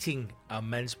eating a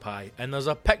mince pie. And there's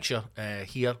a picture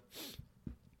here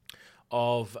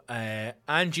of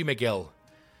Angie McGill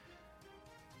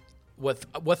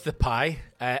with the pie.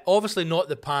 Obviously not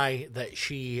the pie that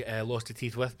she lost her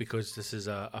teeth with, because this is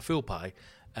a full pie.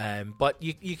 But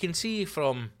you can see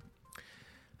from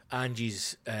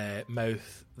Angie's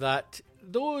mouth that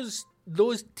those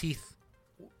teeth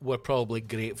were probably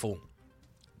grateful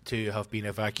to have been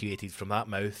evacuated from that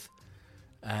mouth,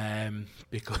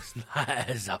 because that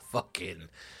is a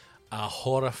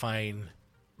horrifying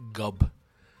gub.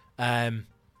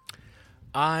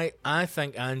 I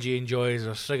think Angie enjoys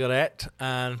a cigarette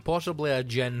and possibly a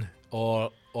gin or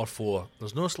four.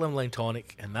 There's no Slimline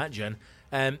tonic in that gin.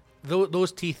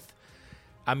 Those teeth,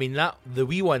 I mean, that the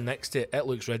wee one next to it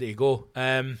looks ready to go.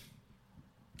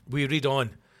 We read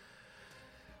on.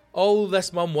 All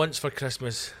this mum wants for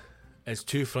Christmas is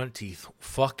 2 front teeth.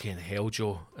 Fucking hell,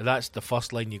 Joe. That's the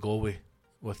first line you go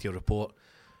with your report.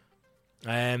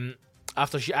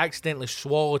 After she accidentally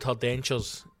swallowed her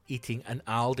dentures eating an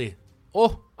Aldi.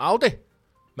 Oh, Aldi!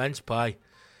 Mince pie.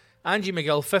 Angie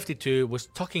McGill, 52, was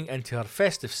tucking into her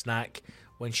festive snack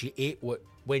when she ate what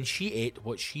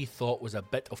she thought was a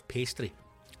bit of pastry.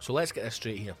 So let's get this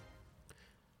straight here.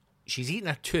 She's eaten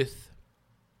a tooth,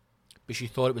 but she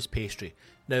thought it was pastry.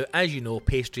 Now, as you know,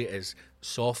 pastry is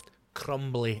soft,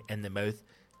 crumbly in the mouth.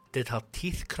 Did her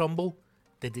teeth crumble?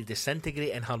 Did they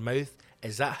disintegrate in her mouth?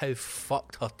 Is that how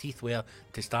fucked her teeth were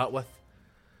to start with?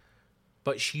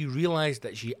 But she realised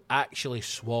that she actually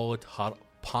swallowed her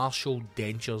partial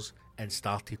dentures and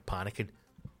started panicking.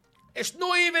 It's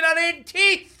not even her own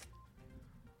teeth!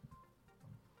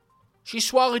 She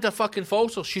swallowed her fucking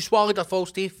falsers. She swallowed her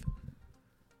false teeth.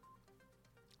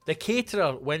 The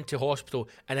caterer went to hospital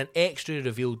and an x-ray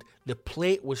revealed the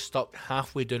plate was stuck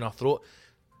halfway down her throat.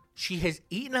 She has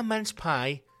eaten a mince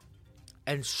pie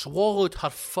and swallowed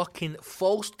her fucking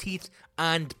false teeth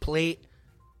and plate.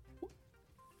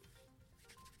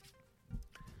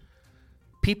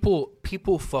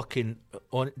 People fucking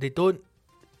on. They don't.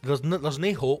 There's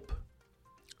no hope.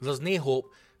 There's no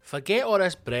hope. Forget all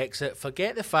this Brexit.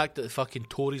 Forget the fact that the fucking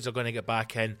Tories are going to get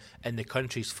back in and the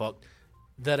country's fucked.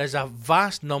 There is a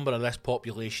vast number of this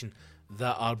population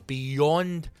that are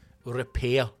beyond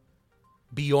repair.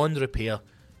 Beyond repair.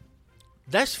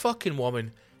 This fucking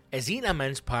woman is eating a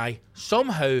mince pie.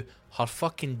 Somehow her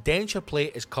fucking denture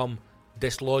plate has come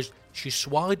dislodged. She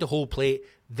swallowed the whole plate,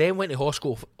 then went to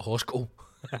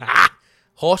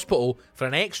hospital for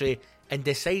an x-ray and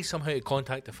decides somehow to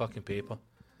contact the fucking paper.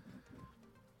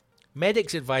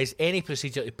 Medics advise any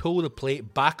procedure to pull the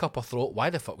plate back up her throat.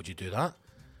 Why the fuck would you do that?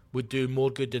 Would do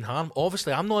more good than harm.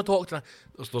 Obviously, I'm not a doctor.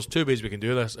 There's 2 ways we can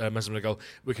do this, Mrs. McGill.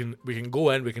 We can go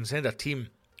in, we can send a team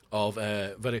of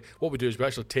what we do is we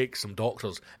actually take some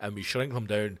doctors and we shrink them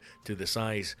down to the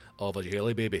size of a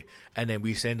jelly baby, and then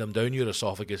we send them down your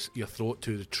esophagus, your throat,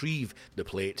 to retrieve the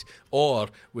plate. Or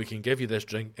we can give you this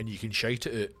drink and you can shite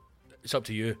it out. It's up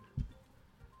to you.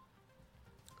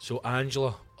 So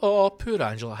Angela, oh poor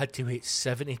Angela, had to wait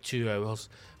 72 hours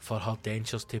for her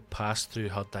dentures to pass through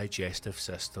her digestive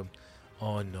system.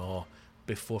 Oh no,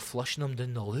 before flushing them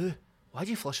down the loo. Why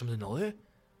do you flush them down the loo?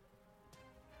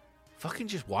 Fucking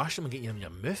just wash them and get them in your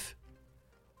mouth.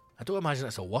 I don't imagine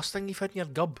it's the worst thing you've had in your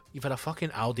gub. You've had a fucking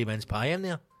Aldi mince pie in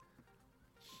there.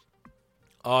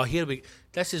 Oh, here we...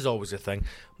 This is always a thing.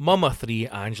 Mama 3,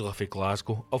 Angela for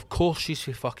Glasgow. Of course she's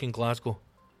for fucking Glasgow.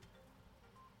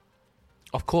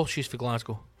 Of course she's for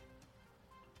Glasgow.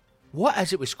 What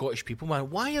is it with Scottish people,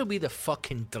 man? Why are we the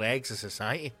fucking dregs of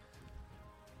society?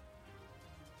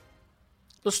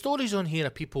 There's stories on here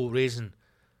of people raising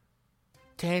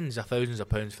tens of thousands of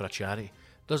pounds for a charity.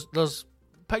 There's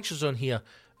pictures on here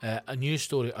a news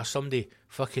story of somebody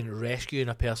fucking rescuing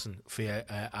a person for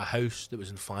a house that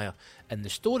was on fire. And the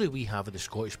story we have of the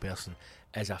Scottish person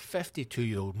is a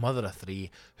 52-year-old mother of 3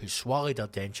 who swallowed her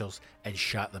dentures and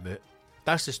shat them out.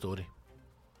 That's the story.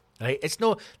 Right? It's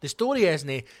no, the story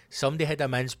isn't somebody had a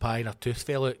mince pie and her tooth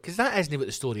fell out, because that isn't what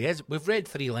the story is. We've read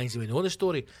 3 lines and we know the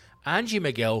story. Angie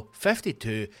McGill,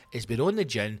 52, has been on the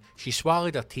gin, she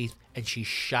swallowed her teeth and she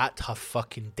shat her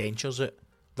fucking dentures out.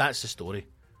 That's the story.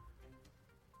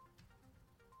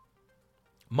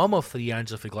 Mum of 3,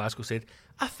 Angela from Glasgow, said,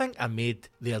 I think I made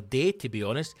their day, to be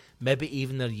honest, maybe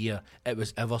even their year. It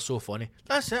was ever so funny.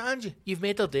 That's it, Angie. You've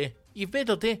made their day. You've made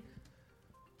their day.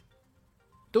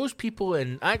 Those people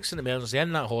in accident emergency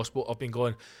in that hospital have been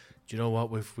going, do you know what,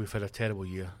 we've had a terrible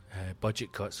year.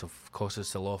 Budget cuts have cost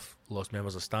us lost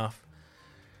members of staff.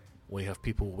 We have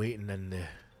people waiting in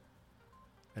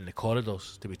the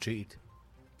corridors to be treated.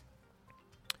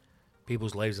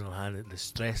 People's lives in their hand, the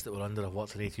stress that we're under. I've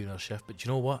worked an 18-hour shift, but do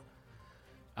you know what?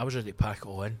 I was ready to pack it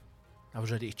all in. I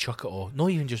was ready to chuck it all. Not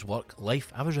even just work,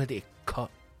 life. I was ready to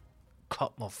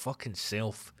cut my fucking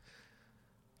self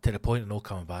to the point of no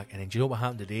coming back. And then do you know what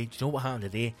happened today? Do you know what happened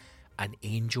today? An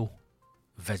angel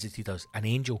visited us. An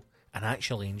angel. An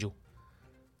actual angel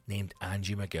named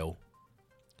Angie McGill.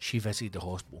 She visited the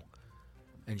hospital.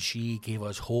 And she gave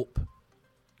us hope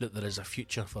that there is a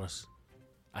future for us.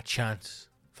 A chance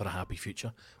for a happy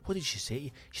future. What did she say to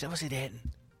you? She never said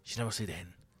anything. She never said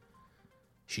anything.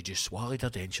 She just swallowed her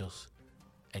dentures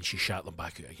and she shat them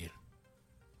back out again.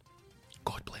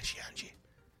 God bless you, Angie.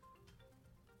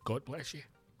 God bless you.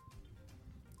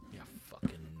 You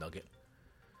fucking nugget.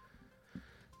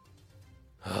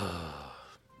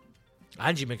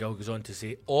 Angie McGill goes on to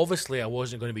say, obviously I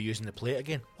wasn't going to be using the plate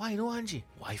again. Why no, Angie?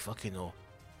 Why fucking no?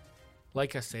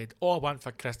 Like I said, all I want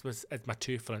for Christmas is my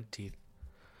 2 front teeth.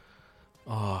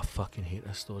 Oh, I fucking hate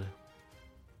this story.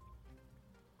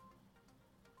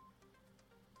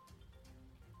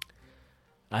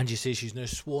 Angie says she's now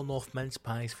sworn off mince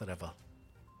pies forever.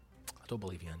 I don't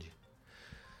believe you, Angie.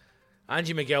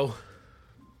 Angie McGill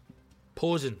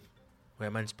posing with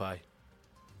a mince pie.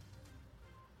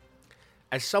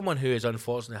 As someone who has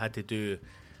unfortunately had to do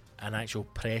an actual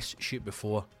press shoot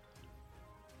before,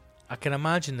 I can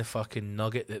imagine the fucking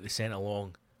nugget that they sent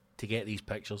along to get these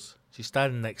pictures. She's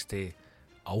standing next to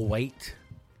a white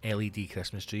LED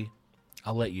Christmas tree.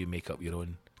 I'll let you make up your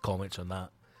own comments on that.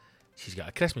 She's got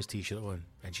a Christmas t-shirt on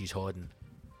and she's holding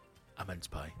a mince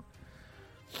pie.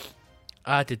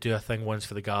 I had to do a thing once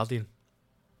for The Guardian,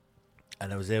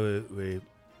 and I was there with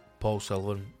Paul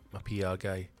Sullivan, my PR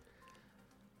guy,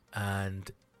 and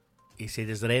he said,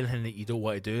 is there anything that you don't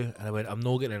want to do? And I went, I'm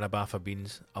not getting in a bath of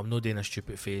beans, I'm not doing a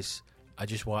stupid face, I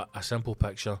just want a simple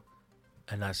picture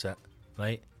and that's it,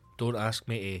 right? Don't ask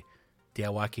me to do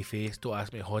a wacky face, don't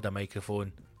ask me to hold a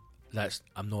microphone.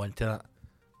 I'm not into that.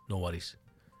 No worries.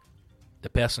 The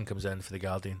person comes in for The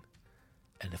Guardian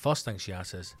and the first thing she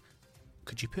asks is,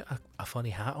 could you put a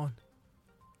funny hat on?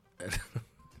 I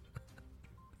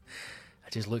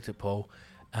just looked at Paul,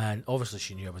 and obviously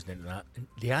she knew I wasn't into that. And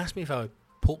they asked me if I would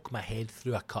poke my head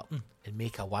through a curtain and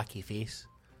make a wacky face.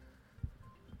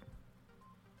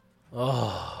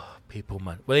 Oh, people,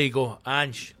 man. Well, there you go,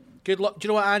 Ange. Good luck. Do you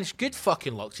know what, Ange? Good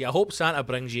fucking luck to you. I hope Santa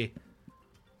brings you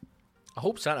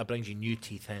new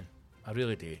teeth in. I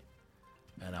really do.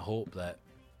 And I hope that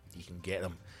you can get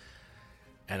them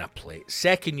in a plate.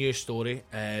 Second news story.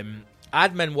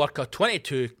 Admin worker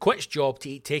 22 quits job to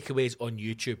eat takeaways on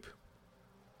YouTube.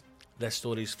 This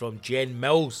story is from Jen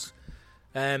Mills.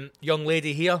 Young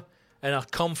lady here in her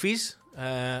comfies,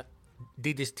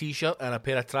 Adidas t-shirt and a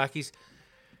pair of trackies,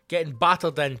 getting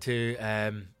battered into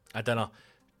a dinner.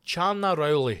 Charna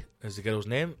Rowley is the girl's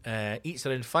name. Eats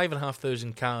around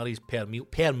 5,500 calories per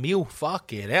meal.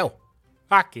 Fucking hell.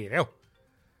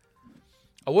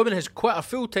 A woman has quit a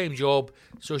full-time job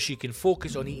so she can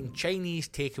focus on eating Chinese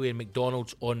takeaway at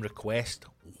McDonald's on request.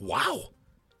 Wow.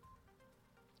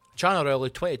 Charna Rowley,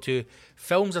 22,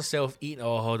 films herself eating...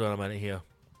 Oh, hold on a minute here.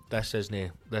 This isn't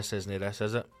it? This is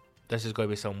it? This is going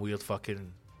to be some weird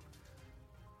fucking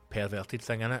perverted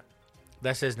thing, innit?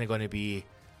 This isn't going to be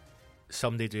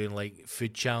somebody doing, like,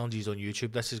 food challenges on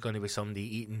YouTube. This is going to be somebody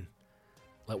eating,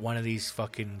 like, one of these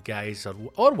fucking guys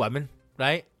or women,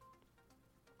 right?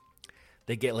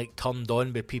 They get, like, turned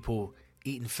on by people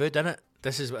eating food, innit?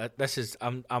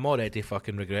 I'm already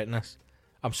fucking regretting this.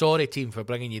 I'm sorry, team, for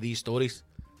bringing you these stories.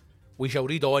 We shall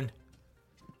read on.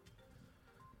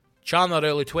 Charna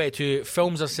Rowley, 22,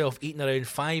 films herself eating around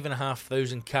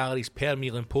 5,500 calories per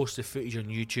meal and posts the footage on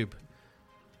YouTube.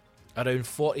 Around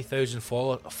 40,000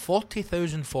 followers.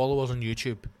 40,000 followers on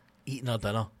YouTube eating her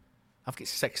dinner. I've got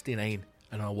 69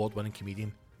 and an award-winning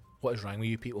comedian. What is wrong with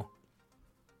you people?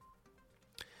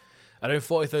 Around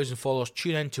 40,000 followers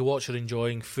tune in to watch her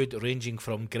enjoying food ranging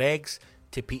from Greggs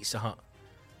to Pizza Hut.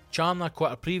 Chandler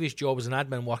quit her previous job as an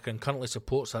admin worker and currently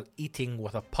supports her eating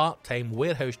with a part-time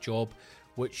warehouse job,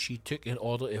 which she took in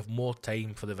order to have more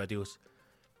time for the videos.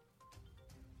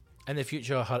 In the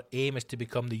future, her aim is to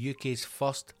become the UK's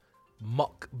first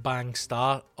mukbang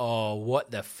star. Oh, what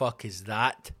the fuck is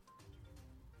that?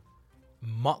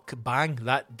 Mukbang?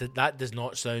 That does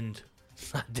not sound...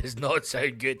 That does not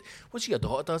sound good. What's your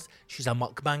daughter does? She's a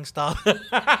mukbang star.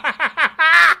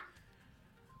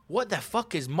 What the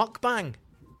fuck is mukbang?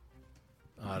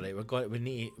 Alright, we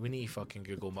need to fucking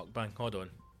Google mukbang. Hold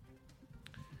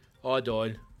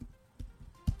on.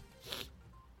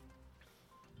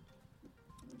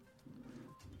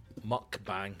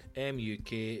 Mukbang.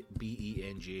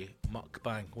 M-U-K-B-E-N-G.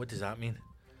 Mukbang. What does that mean?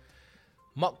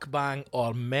 Mukbang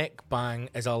or mekbang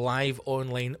is a live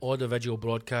online audiovisual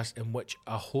broadcast in which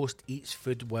a host eats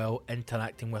food while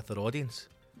interacting with their audience.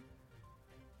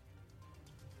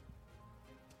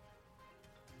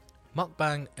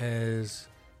 Mukbang is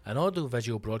an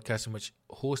audiovisual broadcast in which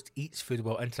a host eats food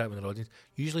while interacting with their audience,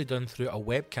 usually done through a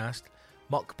webcast.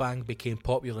 Mukbang became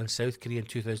popular in South Korea in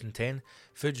 2010.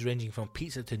 Foods ranging from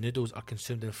pizza to noodles are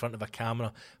consumed in front of a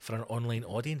camera for an online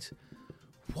audience.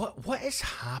 What has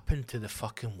happened to the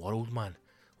fucking world, man?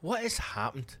 What has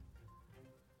happened?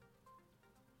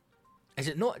 Is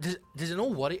it not? Does it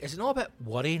not worry? Is it not a bit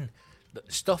worrying that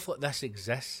stuff like this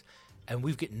exists and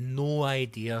we've got no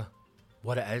idea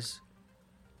what it is?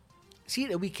 See,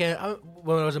 at the weekend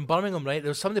when I was in Birmingham, right,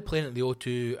 there was somebody playing at the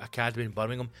O2 Academy in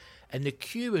Birmingham, and the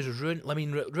queue was round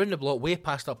the block, way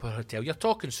past up her hotel. You're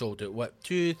talking sold out. What,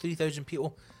 2,000-3,000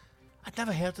 people? I'd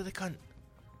never heard of the cunt.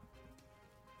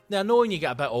 Now, I know when you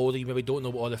get a bit older, you maybe don't know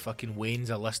what all the fucking Waynes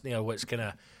are listening, or what's kind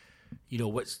of, you know,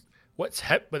 what's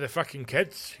hip with the fucking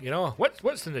kids, you know?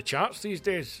 What's in the charts these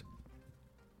days?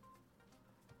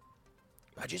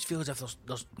 I just feel as if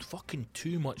there's fucking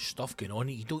too much stuff going on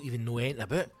that you don't even know anything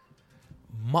about.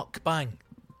 Mukbang.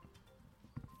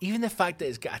 Even the fact that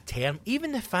it's got a term,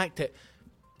 even the fact that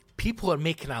people are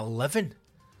making a living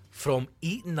from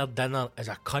eating their dinner as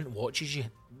a cunt watches you.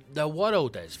 The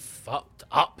world is fucked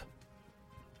up.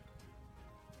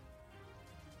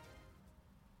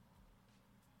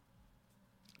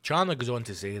 Chandler goes on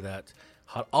to say that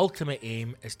her ultimate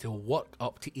aim is to work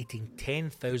up to eating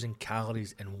 10,000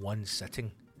 calories in one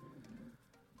sitting.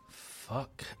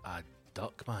 Fuck a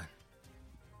duck, man.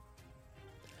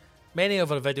 Many of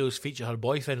her videos feature her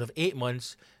boyfriend of 8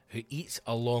 months who eats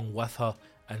along with her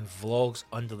and vlogs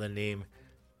under the name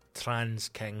Trans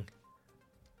King.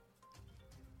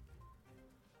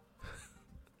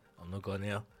 I'm not going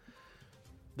there.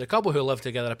 The couple who live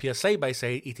together appear side by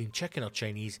side eating chicken or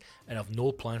Chinese and have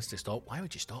no plans to stop. Why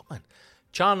would you stop, man?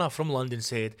 Charna from London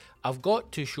said, "I've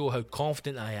got to show how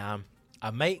confident I am.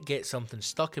 I might get something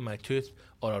stuck in my tooth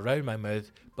or around my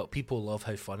mouth, but people love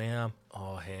how funny I am."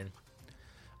 Oh, hen.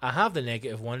 I have the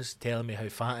negative ones telling me how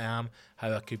fat I am,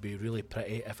 how I could be really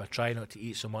pretty if I try not to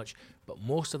eat so much, but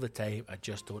most of the time I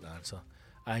just don't answer.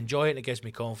 I enjoy it and it gives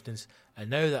me confidence, and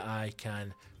now that I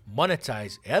can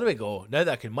monetize, here we go, now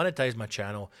that I can monetize my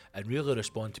channel and really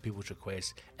respond to people's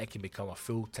requests, it can become a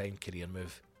full-time career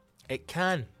move. It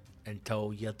can,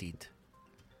 until you're dead.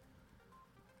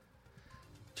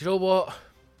 Do you know what?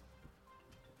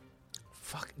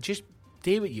 Fuck, just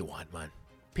do what you want, man.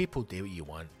 People do what you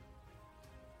want.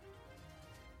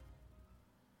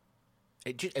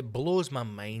 It blows my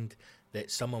mind that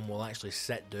someone will actually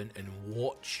sit down and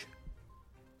watch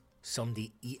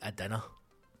somebody eat a dinner.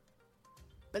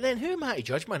 But then who am I to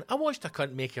judge, man? I watched a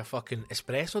cunt make a fucking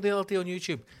espresso the other day on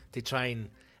YouTube to try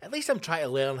and... At least I'm trying to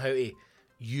learn how to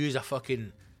use a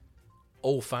fucking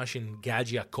old-fashioned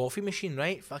Gaggia coffee machine,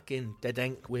 right? Fucking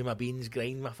did-ink, weigh my beans,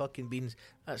 grind my fucking beans.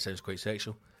 That sounds quite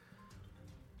sexual.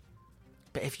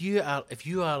 But if you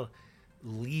are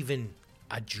leaving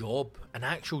a job, an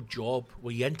actual job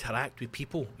where you interact with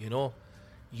people, you know,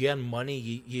 you earn money,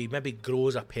 you maybe grow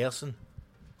as a person,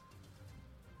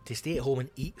 to stay at home and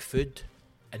eat food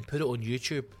and put it on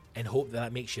YouTube and hope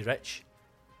that makes you rich,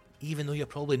 even though you're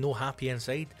probably no happy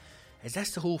inside. Is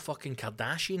this the whole fucking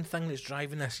Kardashian thing that's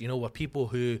driving this, you know, where people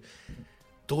who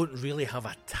don't really have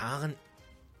a talent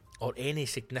or any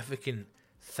significant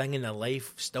thing in their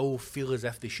life still feel as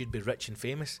if they should be rich and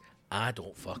famous? I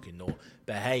don't fucking know.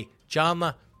 But hey,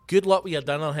 Charma, good luck with your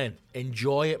dinner, hen.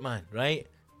 Enjoy it, man, right?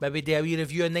 Maybe do a wee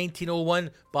review of 1901,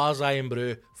 Bars Iron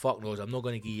Brew. Fuck knows, I'm not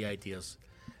going to give you ideas.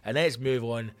 And let's move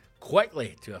on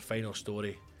quickly to our final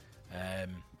story.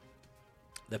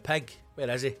 The pig, where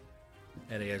is he?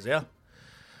 There he is there.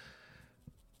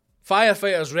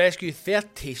 Firefighters rescue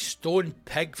 30-stone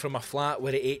pig from a flat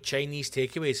where it ate Chinese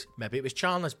takeaways. Maybe it was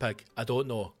Charlie's pig. I don't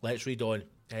know. Let's read on.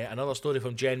 Another story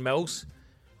from Jen Mills.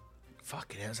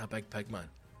 Fucking hell, that's a big pig, man.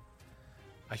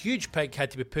 A huge pig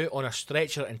had to be put on a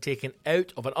stretcher and taken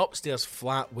out of an upstairs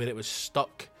flat where it was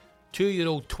stuck.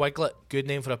 2-year-old Twiglet, good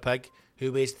name for a pig,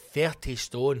 who weighs 30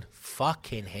 stone.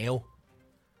 Fucking hell.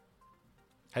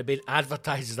 Had been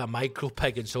advertised as a micro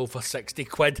pig and sold for 60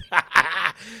 quid.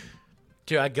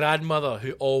 To a grandmother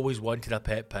who always wanted a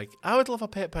pet pig. I would love a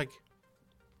pet pig.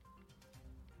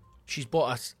 She's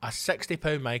bought a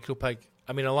 £60 micro pig.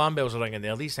 I mean, alarm bells are ringing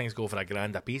there. These things go for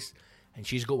 £1 a piece. And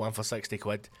she's got one for 60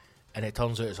 quid. And it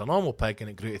turns out it's a normal pig and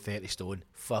it grew to 30 stone.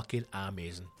 Fucking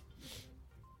amazing.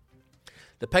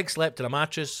 The pig slept in a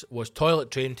mattress, was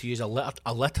toilet trained to use a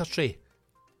litter tray.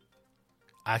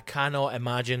 I cannot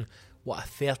imagine what a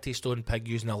 30-stone pig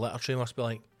using a litter tray must be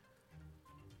like.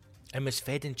 And was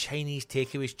fed in Chinese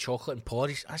takeaways, chocolate and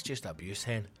porridge. That's just abuse,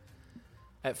 hen.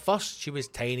 At first, she was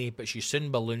tiny, but she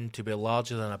soon ballooned to be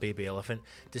larger than a baby elephant.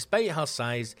 Despite her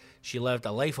size, she lived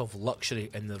a life of luxury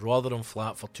in the Rotherham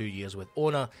flat for 2 years, with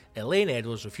owner Elaine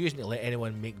Edwards refusing to let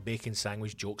anyone make bacon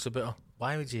sandwich jokes about her.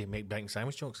 Why would you make bacon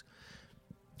sandwich jokes?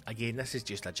 Again, this is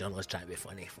just a journalist trying to be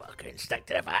funny. Fucking stick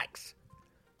to the facts.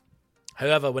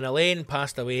 However, when Elaine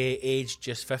passed away, aged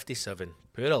just 57,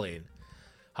 poor Elaine,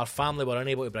 her family were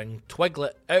unable to bring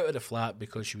Twiglet out of the flat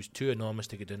because she was too enormous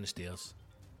to go down the stairs.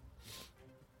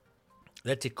 They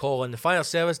had to call in the fire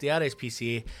service, the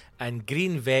RSPCA, and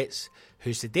Green Vets, who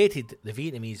sedated the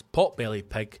Vietnamese pot-bellied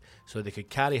pig so they could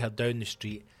carry her down to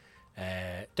street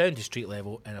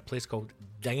level in a place called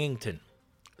Dingington.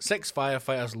 6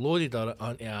 firefighters loaded her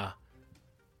onto a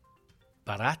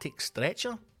baratic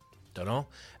stretcher, don't know,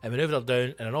 and manoeuvred her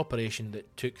down in an operation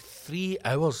that took 3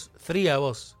 hours. 3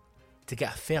 hours to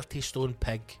get a 30-stone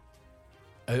pig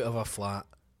out of a flat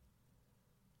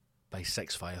by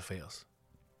 6 firefighters.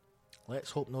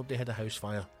 Let's hope nobody had a house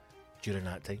fire during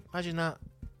that time. Imagine that.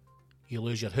 You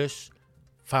lose your house,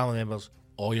 family members,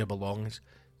 all your belongings.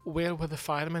 Where were the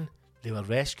firemen? They were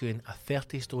rescuing a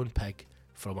 30-stone pig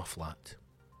from a flat.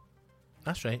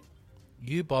 That's right.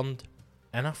 You burned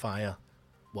in a fire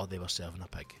while they were serving a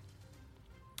pig.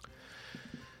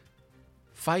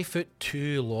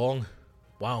 5'2" long.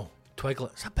 Wow.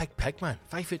 Twiglet. It's a big pig, man.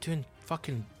 5'2" and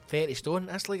fucking 30 stone.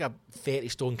 That's like a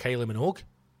 30-stone Kylie Minogue.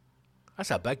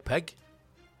 That's a big pig.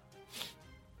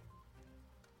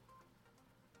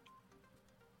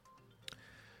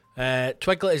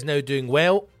 Twiglet is now doing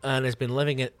well and has been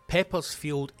living at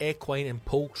Peppersfield Equine and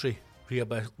Poultry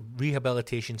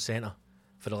Rehabilitation Centre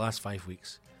for the last 5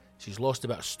 weeks. She's lost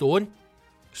about a stone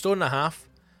and a half,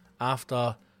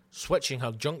 after switching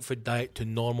her junk food diet to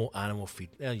normal animal feed.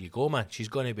 There you go, man. She's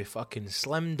going to be fucking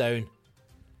slimmed down.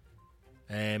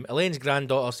 Elaine's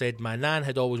granddaughter said, "My nan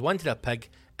had always wanted a pig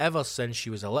ever since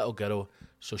she was a little girl,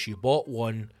 so she bought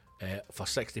one for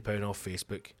 £60 off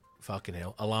Facebook." Fucking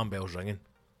hell, alarm bells ringing.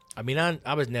 I mean,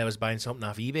 I was nervous buying something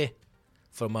off eBay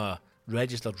from a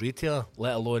registered retailer,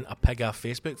 let alone a pig off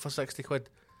Facebook for 60 quid.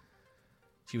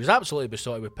 She was absolutely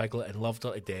besotted with Piglet and loved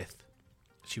her to death.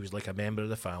 She was like a member of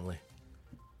the family.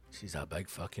 She's a big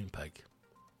fucking pig.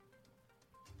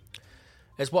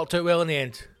 It's worked out well in the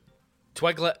end.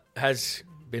 Twiglet has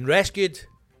been rescued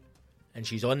and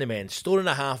she's on the mend. Stone and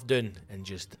a half down in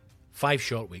just 5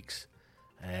 short weeks.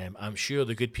 I'm sure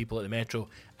the good people at the Metro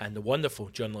and the wonderful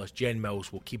journalist Jen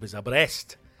Mills will keep us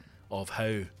abreast of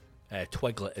how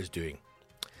Twiglet is doing.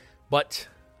 But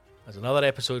as another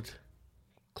episode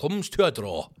comes to a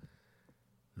draw,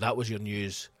 that was your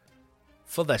news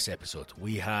for this episode.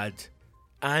 We had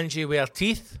Angie Wear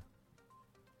Teeth.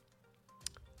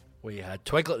 We had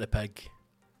Twiglet the pig.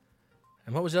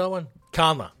 And what was the other one?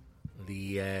 Karma,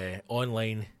 the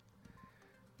online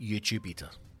YouTube eater.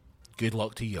 Good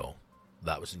luck to you all.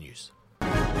 That was the news.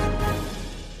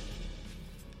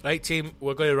 Right, team,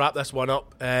 we're going to wrap this one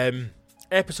up.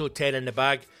 Episode 10 in the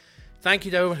bag. Thank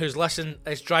you to everyone who's listened.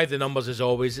 It's drive the numbers as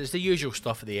always. It's the usual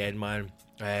stuff at the end, man.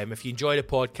 If you enjoy the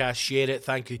podcast, share it.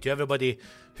 Thank you to everybody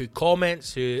who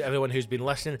comments, everyone who's been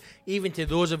listening, even to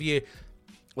those of you,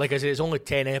 like I said, it's only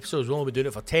 10 episodes. We've only been doing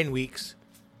it for 10 weeks.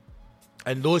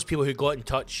 And those people who got in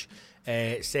touch,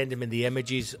 sending me the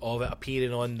images of it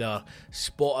appearing on their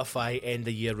Spotify end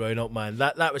of year roundup, man.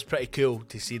 That was pretty cool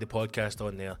to see the podcast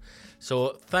on there.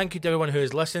 So thank you to everyone who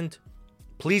has listened.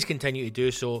 Please continue to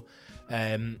do so.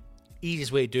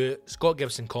 Easiest way to do it,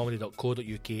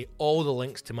 scottgibsoncomedy.co.uk. All the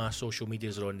links to my social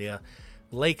medias are on there.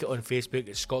 Like it on Facebook,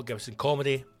 it's Scott Gibson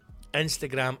Comedy.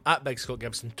 Instagram, @Big Scott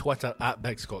Gibson. Twitter,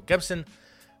 @Big Scott Gibson.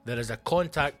 There is a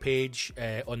contact page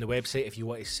on the website if you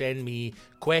want to send me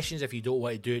questions. If you don't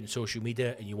want to do it in social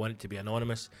media and you want it to be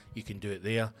anonymous, you can do it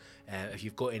there. If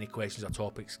you've got any questions or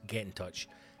topics, get in touch.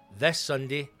 This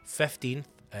Sunday, 15th,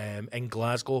 in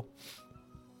Glasgow,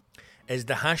 is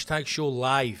the Hashtag Show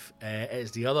Live.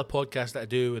 It's the other podcast that I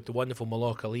do with the wonderful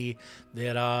Malak Ali.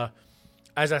 There are,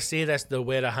 as I say this, there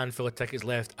were a handful of tickets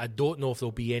left. I don't know if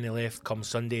there'll be any left come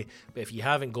Sunday, but if you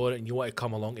haven't got it and you want to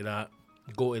come along to that,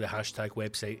 go to the Hashtag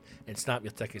website and snap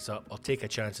your tickets up, or take a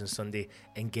chance on Sunday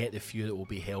and get the few that will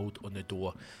be held on the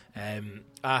door.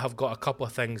 I have got a couple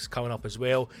of things coming up as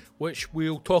well, which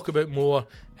we'll talk about more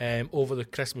over the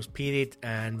Christmas period,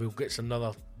 and we'll get some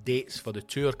other dates for the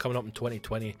tour coming up in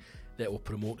 2020 that we'll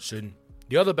promote soon.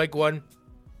 The other big one,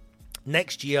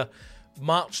 next year,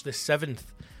 March the 7th,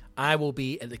 I will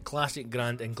be at the Classic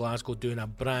Grand in Glasgow doing a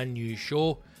brand new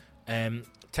show.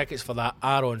 Tickets for that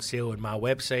are on sale on my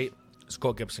website,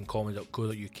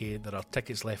 scottgibsoncomedy.co.uk. There are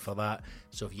tickets left for that,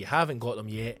 so if you haven't got them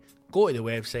yet, go to the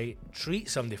website, treat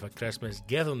somebody for Christmas,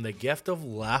 give them the gift of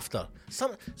laughter,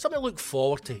 something to look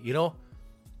forward to, you know.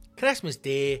 Christmas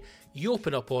Day, you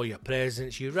open up all your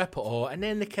presents, you rip it all, and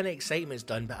then the kind of excitement's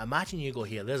done. But imagine you go,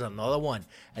 here, there's another one,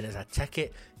 and there's a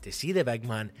ticket to see the big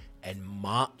man in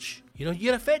March. You know,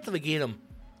 you're effectively giving them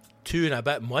 2 and a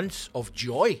bit months of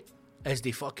joy as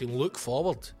they fucking look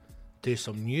forward to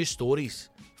some new stories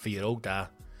for your old dad.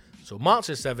 So March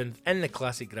the 7th in the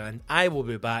Classic Grand, I will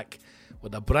be back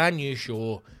with a brand new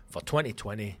show for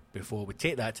 2020 before we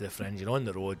take that to the Fringe and on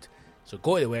the road. So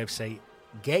go to the website,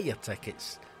 get your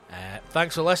tickets.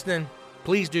 Thanks for listening.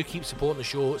 Please do keep supporting the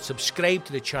show. Subscribe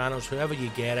to the channels wherever you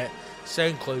get it,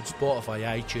 SoundCloud, Spotify,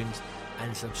 iTunes,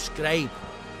 and subscribe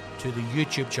to the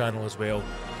YouTube channel as well,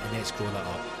 and let's grow that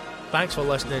up. Thanks for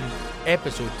listening.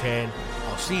 Episode 10.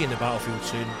 I'll see you in the battlefield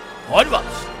soon.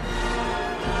 Onwards!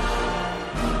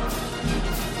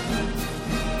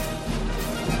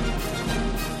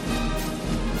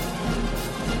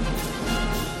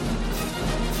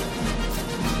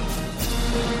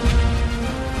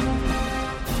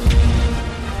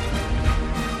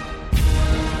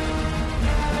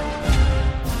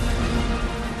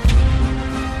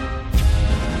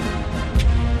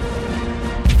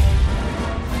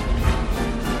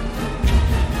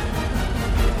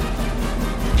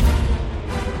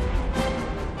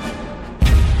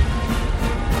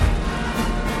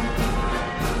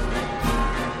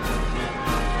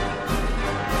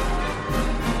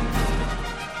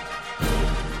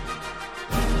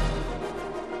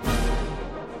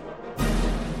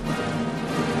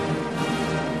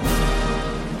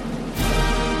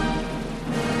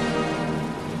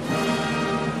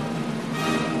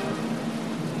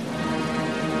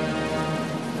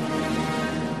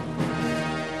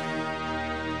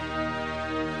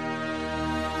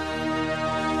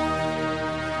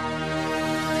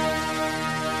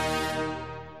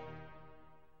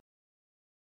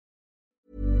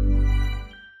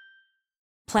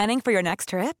 Planning for your next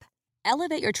trip?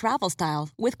 Elevate your travel style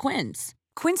with Quince.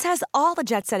 Quince has all the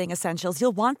jet-setting essentials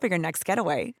you'll want for your next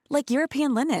getaway, like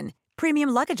European linen, premium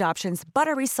luggage options,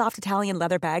 buttery soft Italian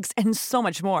leather bags, and so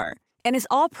much more. And is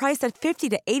all priced at 50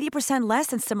 to 80% less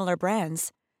than similar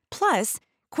brands. Plus,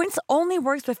 Quince only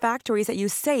works with factories that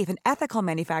use safe and ethical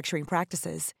manufacturing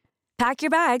practices. Pack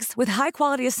your bags with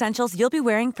high-quality essentials you'll be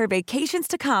wearing for vacations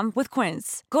to come with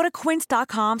Quince. Go to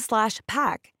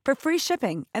quince.com/pack for free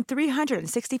shipping and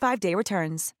 365-day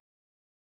returns.